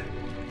did it.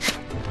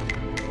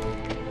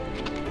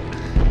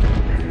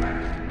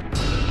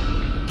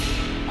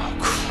 Oh,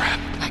 crap.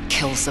 That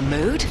kills the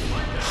mood.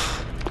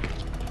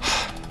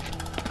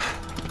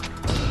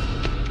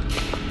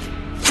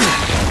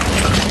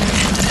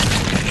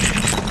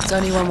 There's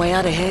only one way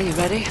out of here, you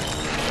ready?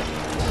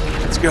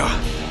 Let's go.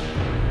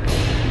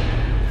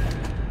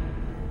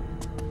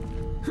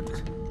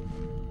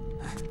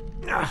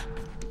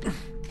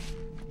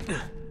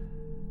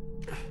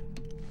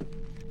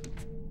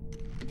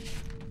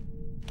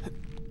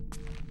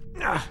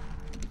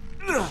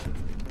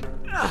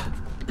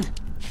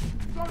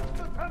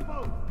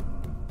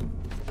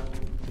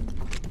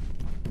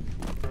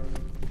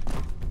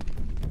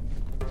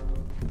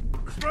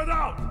 Spread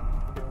out!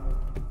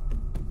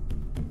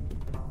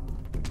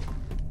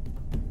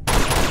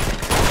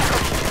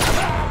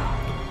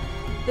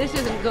 This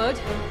isn't good.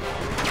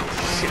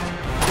 Shit.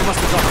 They must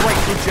have gone right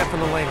through Jeff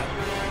and Elena.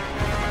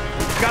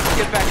 We've got to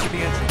get back to the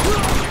entrance.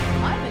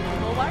 I think you're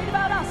more worried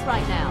about us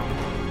right now.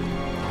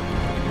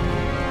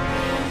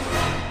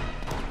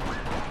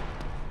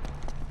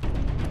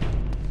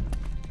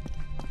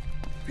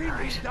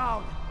 Right.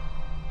 Down!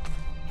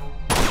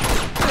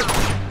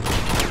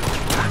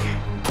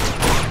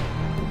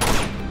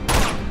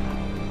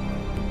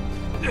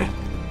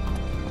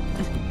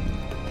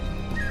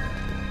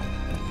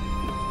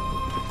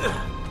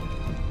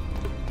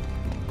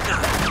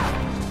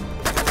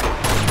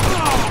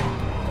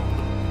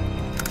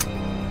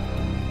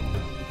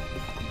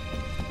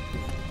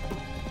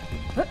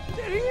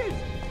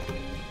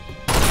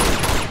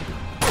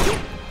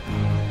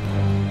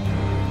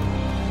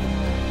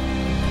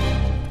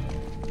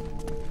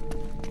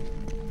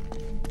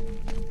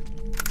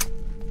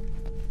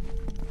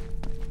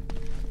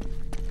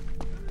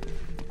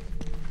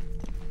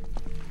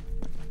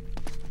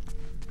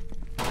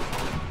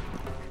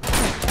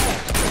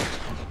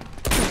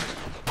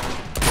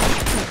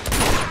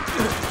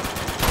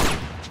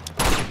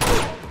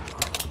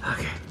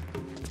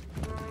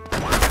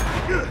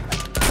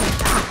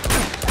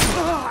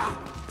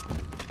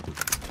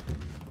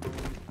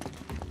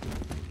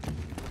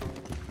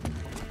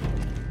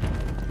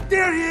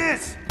 There he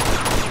is!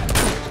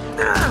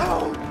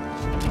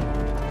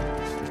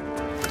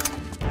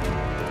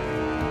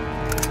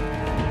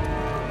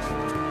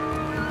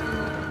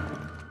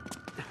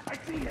 I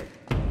see it!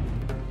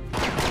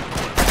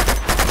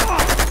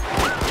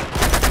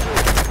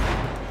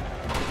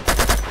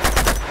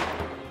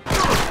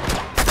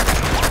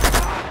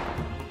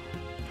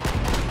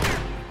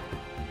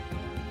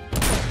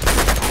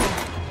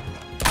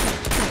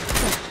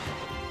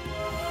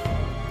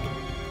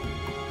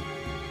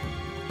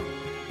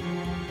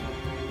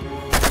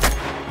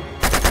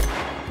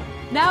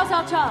 Now's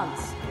our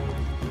chance.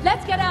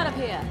 Let's get out of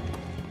here.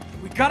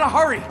 We gotta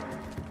hurry!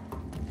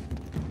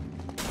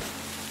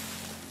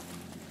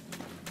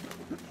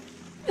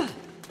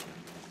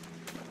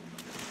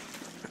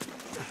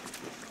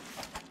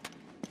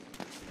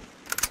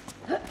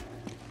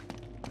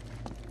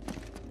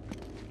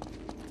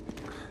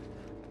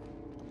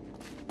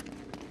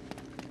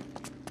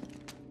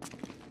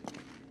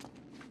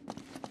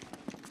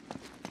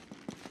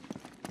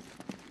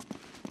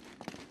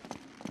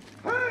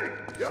 Hey!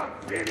 You're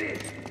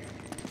finished!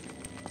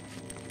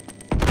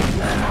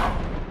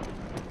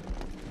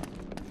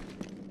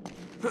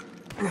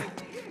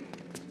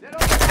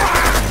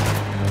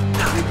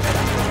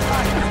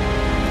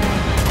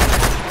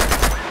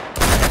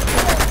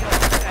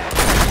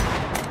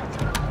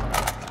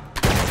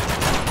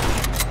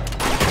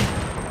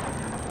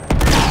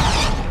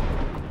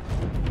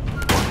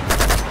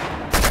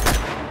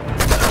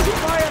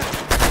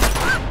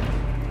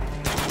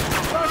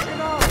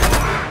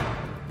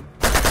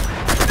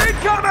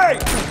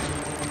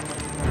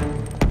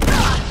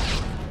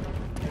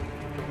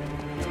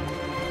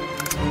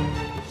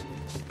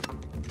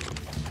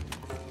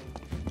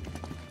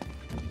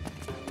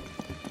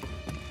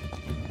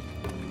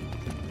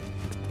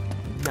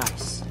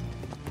 Nice.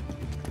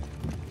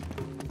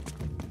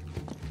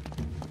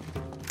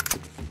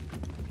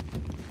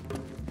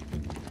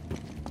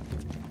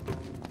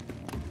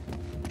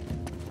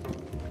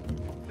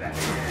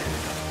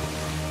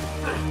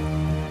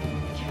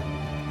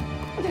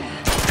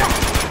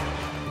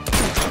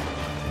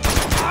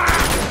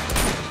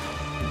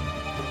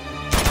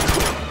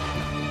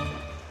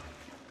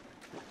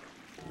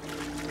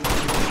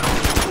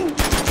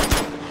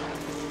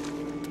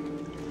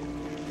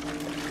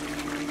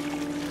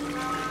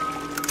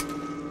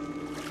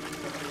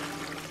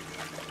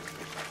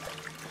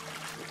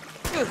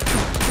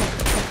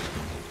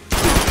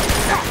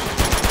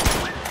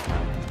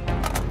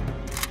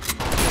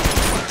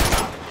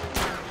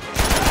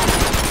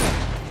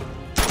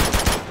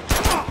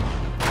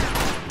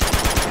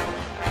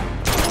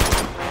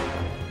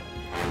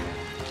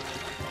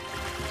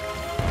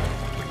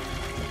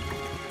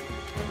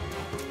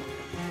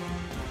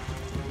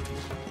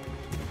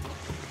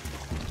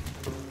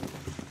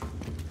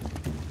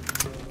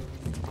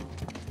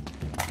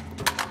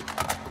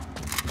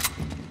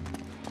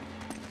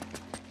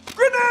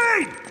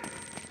 Grenade!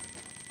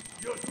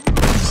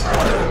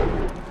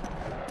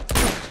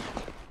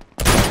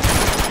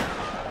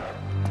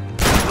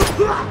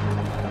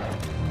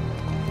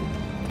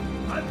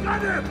 I've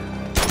got him!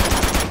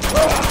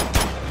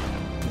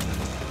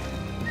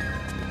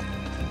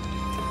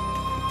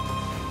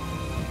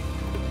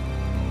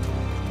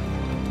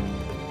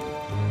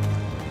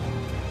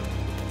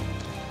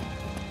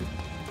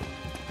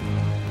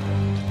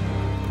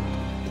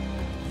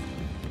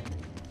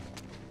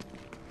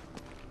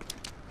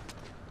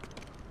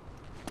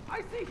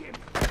 I see him!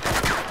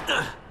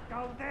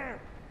 Down there!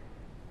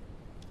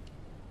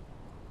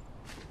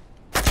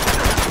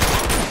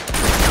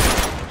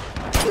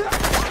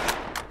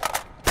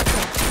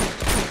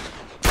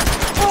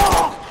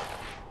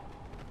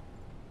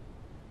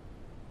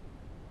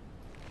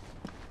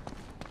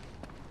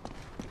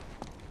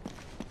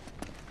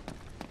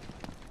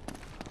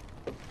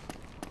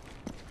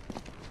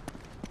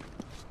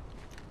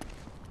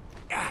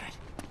 Got it.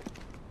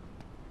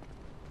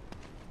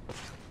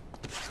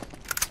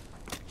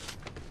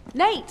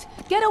 Nate,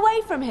 get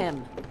away from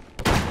him!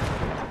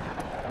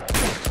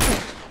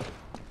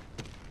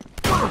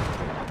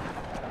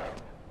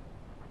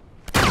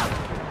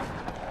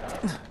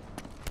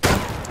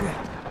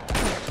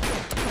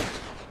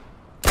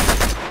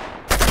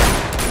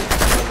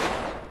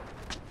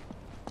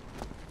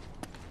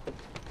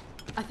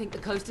 I think the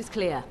coast is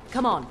clear.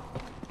 Come on.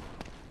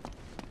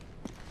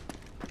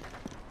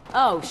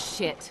 Oh,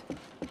 shit.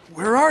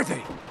 Where are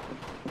they?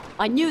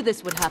 I knew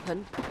this would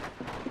happen.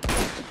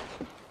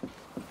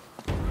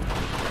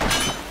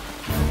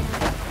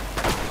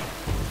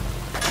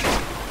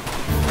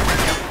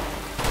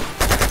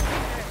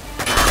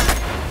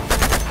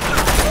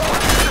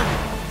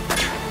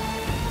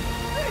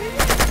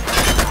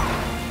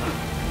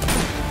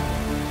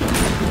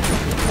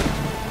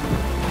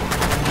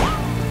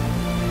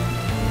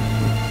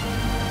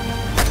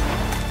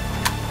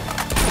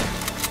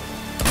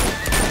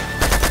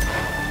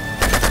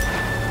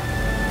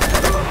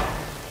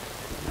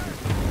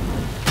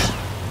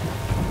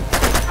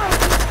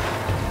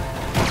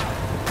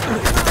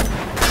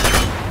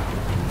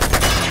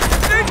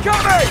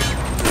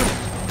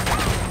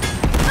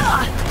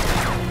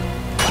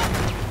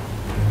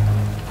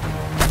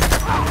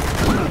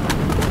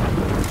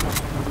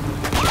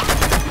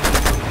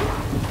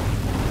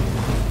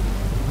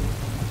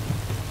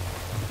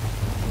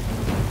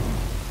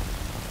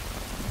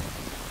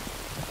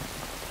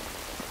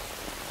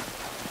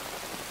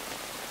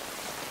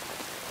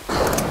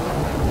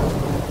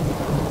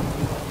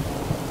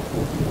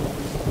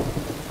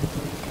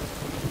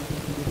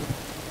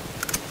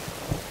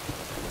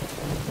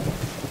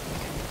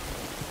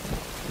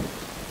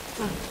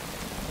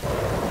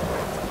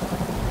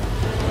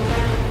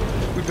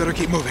 We better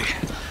keep moving.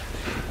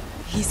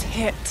 He's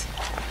hit.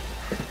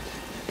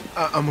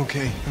 I'm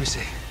okay. Let me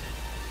see.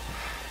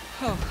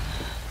 Oh.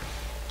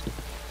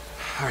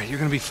 All right, you're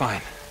gonna be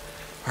fine.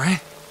 All right?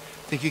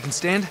 Think you can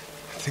stand? I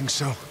think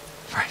so. All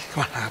right,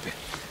 come on, hop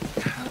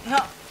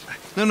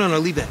in. No,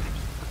 leave that.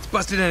 It's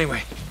busted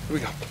anyway. Here we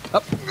go.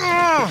 Up.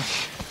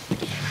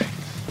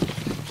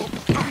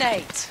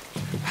 Nate.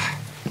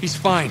 He's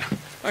fine.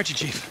 Aren't you,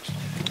 Chief?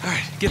 All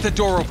right, get the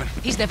door open.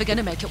 He's never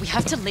gonna make it. We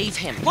have to leave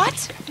him.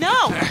 What?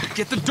 No!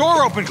 Get the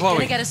door open, Chloe.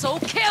 Gonna get us all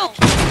killed.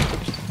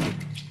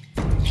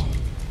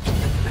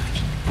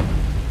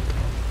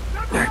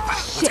 All right,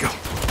 let's go.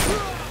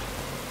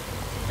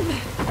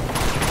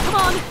 Come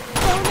on!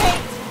 Go,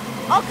 Nate!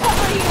 I'll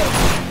cover you!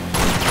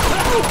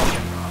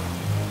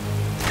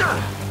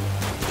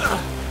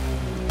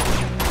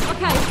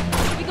 Okay,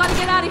 we gotta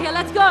get out of here.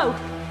 Let's go!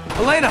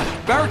 Elena,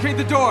 barricade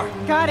the door.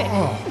 Got it.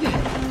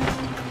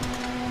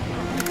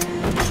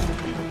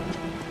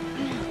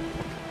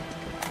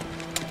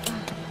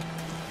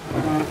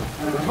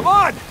 Come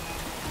on!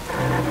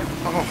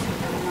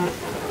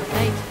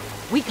 Nate,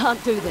 we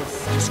can't do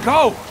this. Just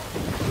go!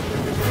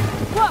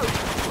 Whoa!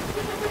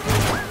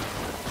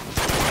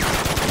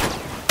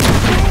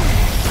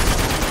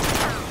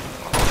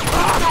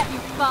 That, you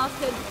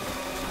bastard!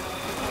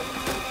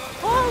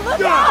 Oh,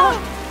 look out!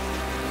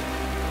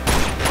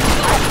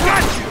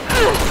 Got you!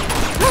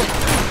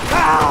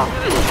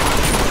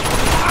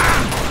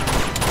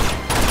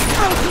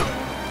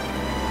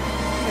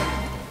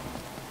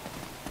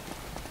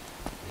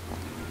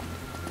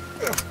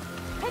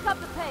 Pick up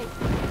the pace.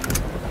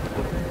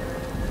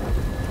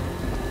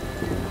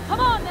 Come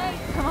on, Nate!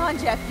 Come on,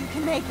 Jeff. You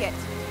can make it.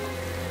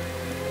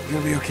 You're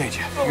gonna be okay,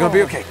 Jeff. You're gonna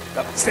be okay.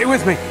 Stay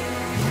with me.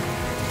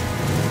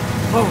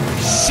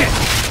 Holy shit!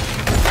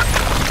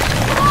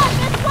 Come on,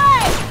 this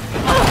way!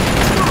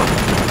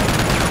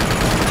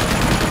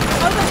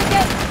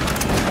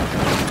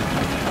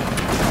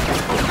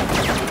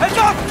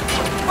 up!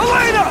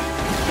 Elena!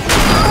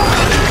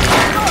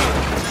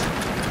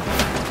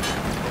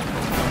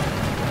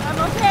 I'm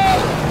okay.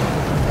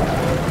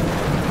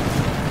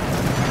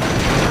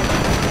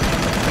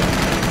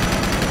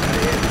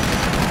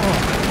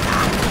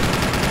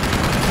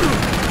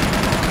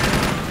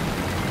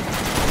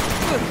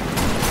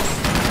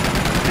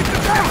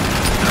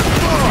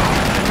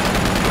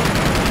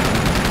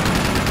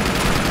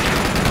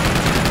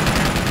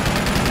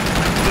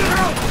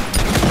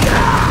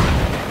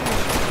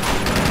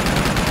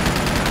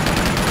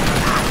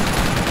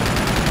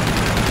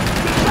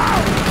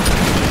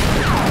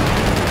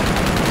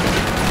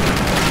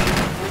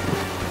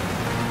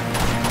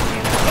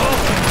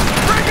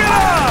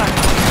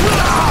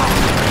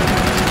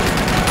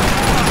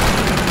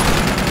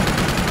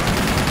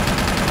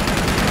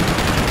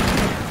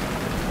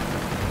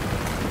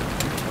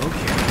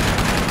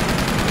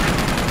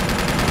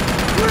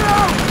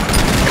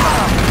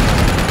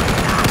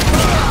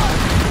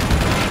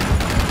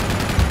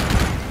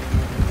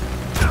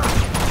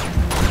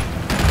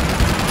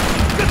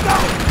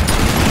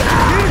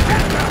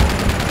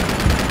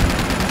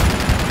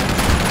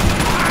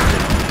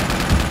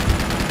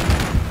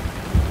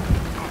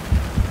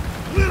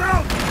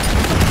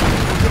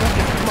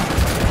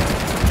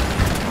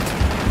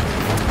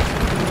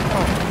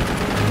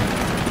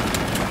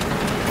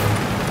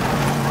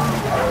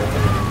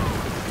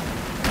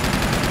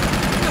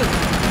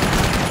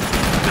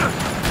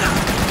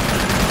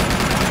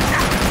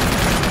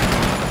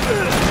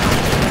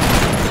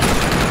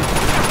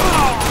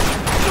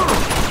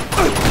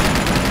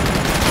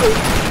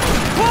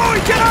 Chloe,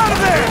 get out of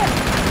there!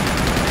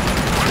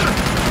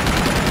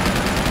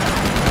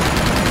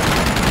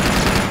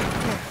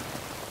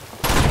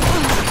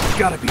 You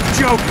gotta be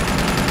joking.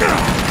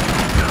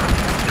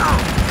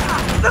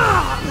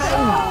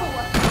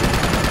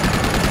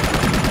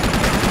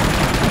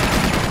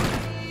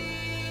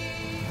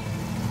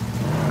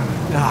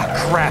 Ah,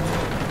 crap.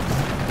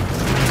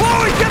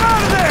 Chloe, get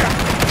out of there!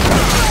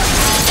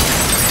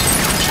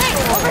 Hey,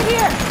 over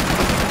here!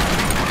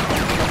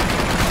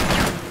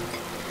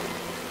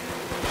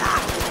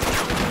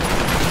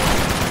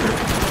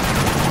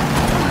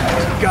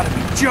 You gotta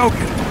be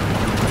joking.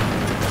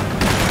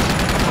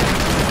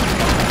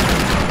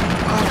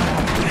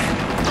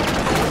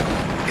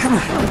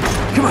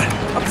 Come on,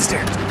 up the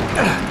stairs.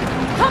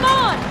 Come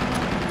on!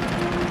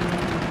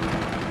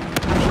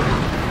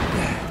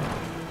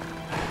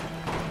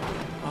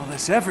 All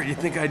this effort, you'd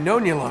think I'd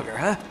known you longer,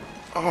 huh?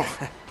 Oh.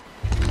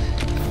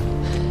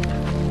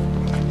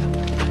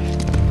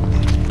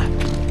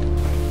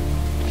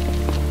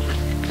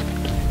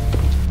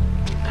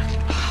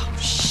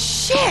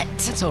 Shit!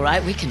 That's all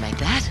right, we can make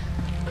that.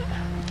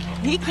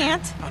 He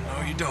can't. Oh,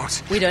 no, you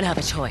don't. We don't have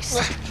a choice.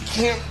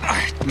 Can't.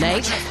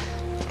 Nate?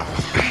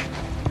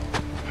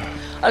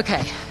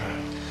 Okay,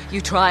 you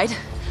tried,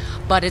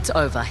 but it's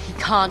over. He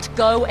can't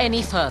go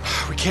any further.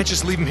 We can't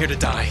just leave him here to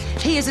die.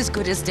 He is as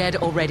good as dead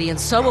already, and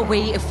so are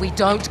we if we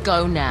don't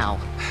go now.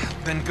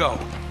 Then go.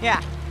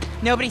 Yeah,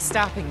 nobody's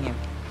stopping you.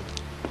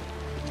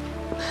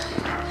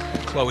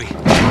 Chloe.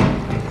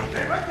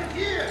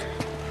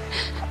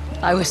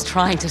 I was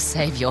trying to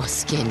save your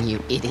skin,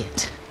 you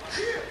idiot.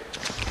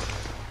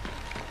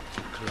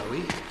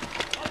 Chloe?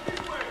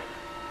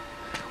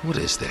 What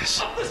is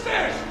this?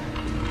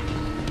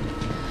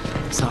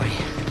 Sorry.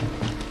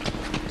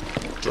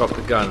 Drop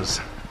the guns.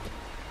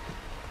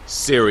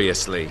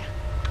 Seriously.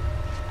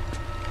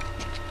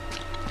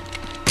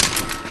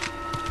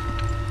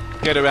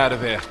 Get her out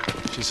of here.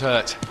 She's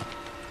hurt.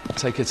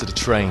 Take her to the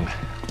train.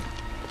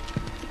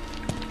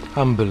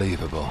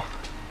 Unbelievable.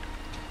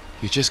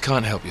 You just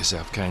can't help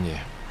yourself, can you?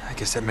 I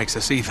guess that makes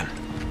us even.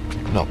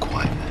 Not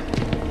quite.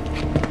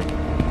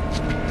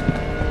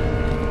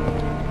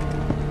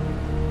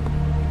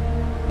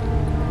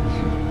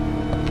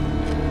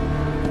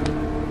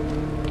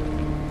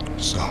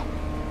 So,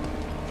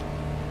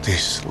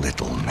 this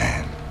little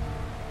man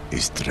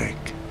is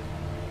Drake.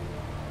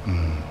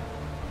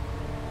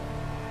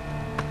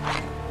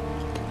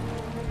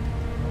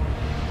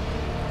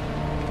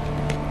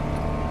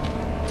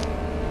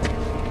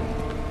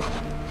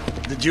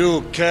 Did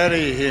you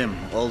carry him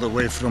all the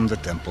way from the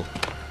temple?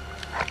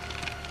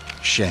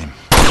 Shame.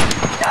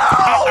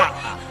 No!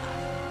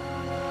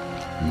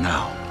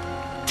 Now,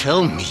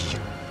 tell me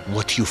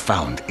what you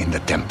found in the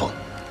temple.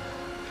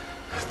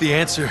 The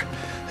answer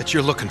that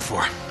you're looking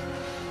for.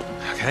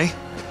 Okay?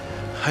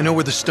 I know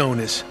where the stone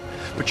is,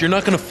 but you're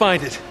not gonna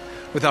find it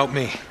without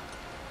me.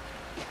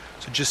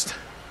 So just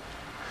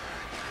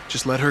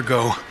let her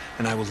go,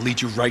 and I will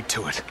lead you right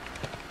to it.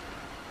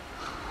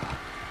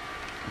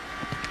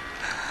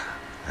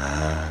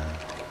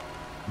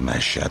 My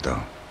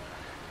shadow.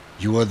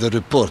 You are the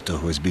reporter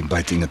who has been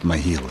biting at my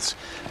heels.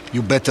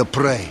 You better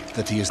pray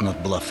that he is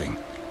not bluffing.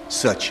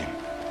 Search him.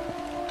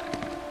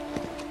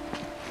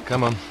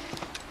 Come on.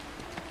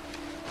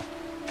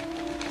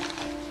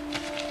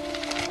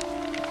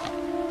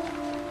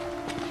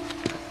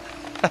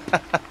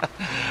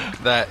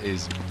 That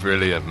is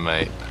brilliant,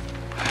 mate.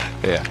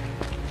 Here.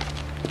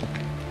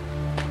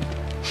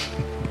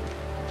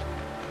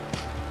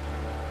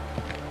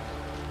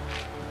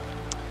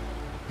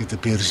 It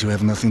appears you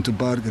have nothing to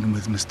bargain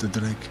with, Mr.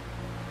 Drake.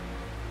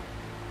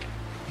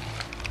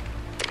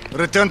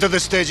 Return to the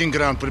staging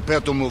ground. Prepare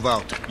to move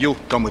out. You,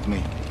 come with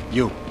me.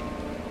 You.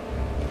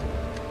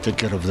 Take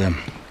care of them.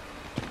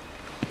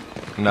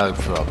 No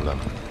problem.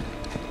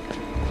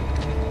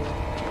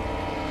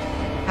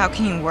 How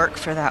can you work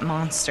for that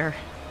monster?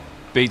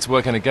 Beats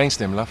working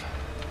against him, love.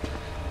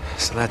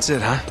 So that's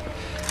it, huh?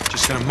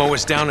 Just gonna mow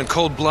us down in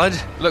cold blood?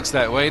 Looks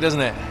that way,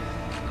 doesn't it?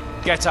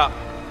 Get up.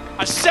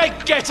 I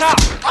said get up!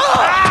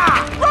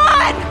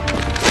 Run!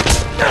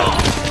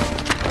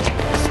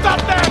 Stop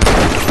there!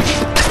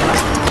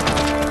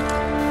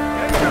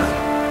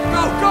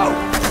 Go, go!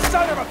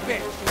 Son of a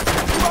bitch!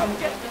 You won't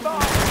get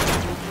far!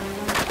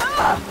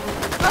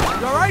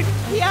 You alright?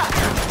 Yeah,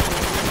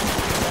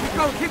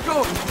 Keep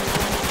going!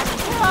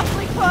 we're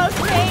awfully close,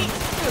 Nate.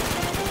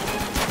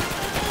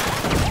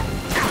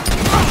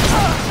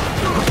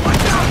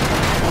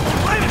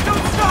 Wait,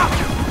 don't stop!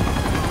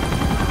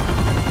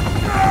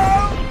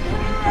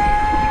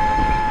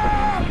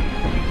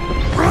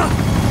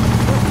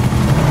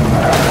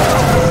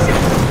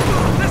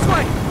 This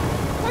way!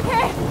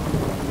 Okay.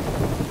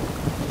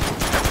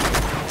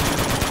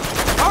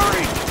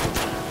 Hurry!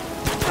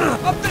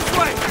 Up this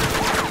way!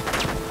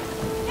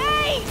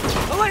 Nate!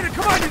 Elena,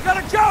 come on, you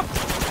gotta jump!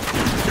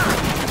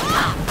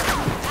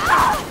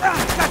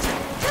 Gotcha!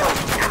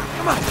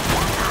 Come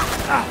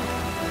on!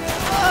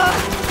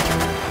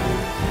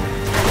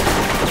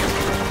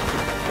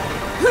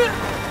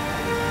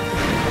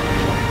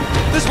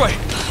 This way!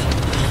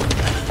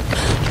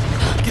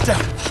 Get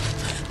down!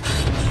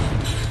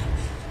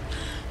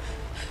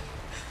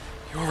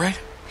 You alright?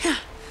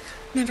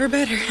 Never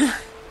better.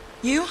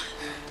 You?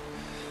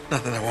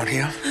 Nothing that won't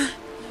heal.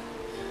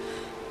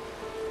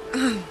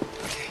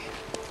 Okay.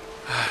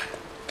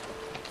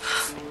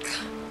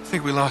 I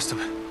think we lost him.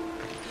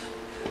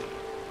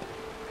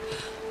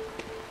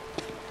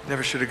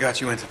 Never should have got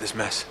you into this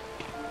mess.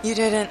 You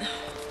didn't.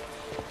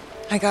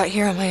 I got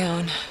here on my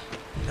own.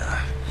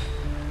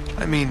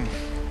 I mean,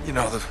 you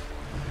know, the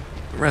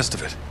rest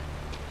of it.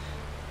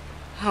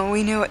 Oh,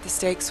 we knew what the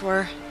stakes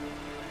were.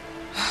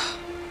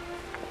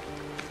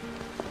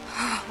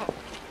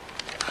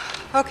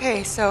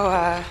 Okay,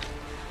 so,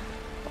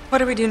 what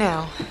do we do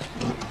now?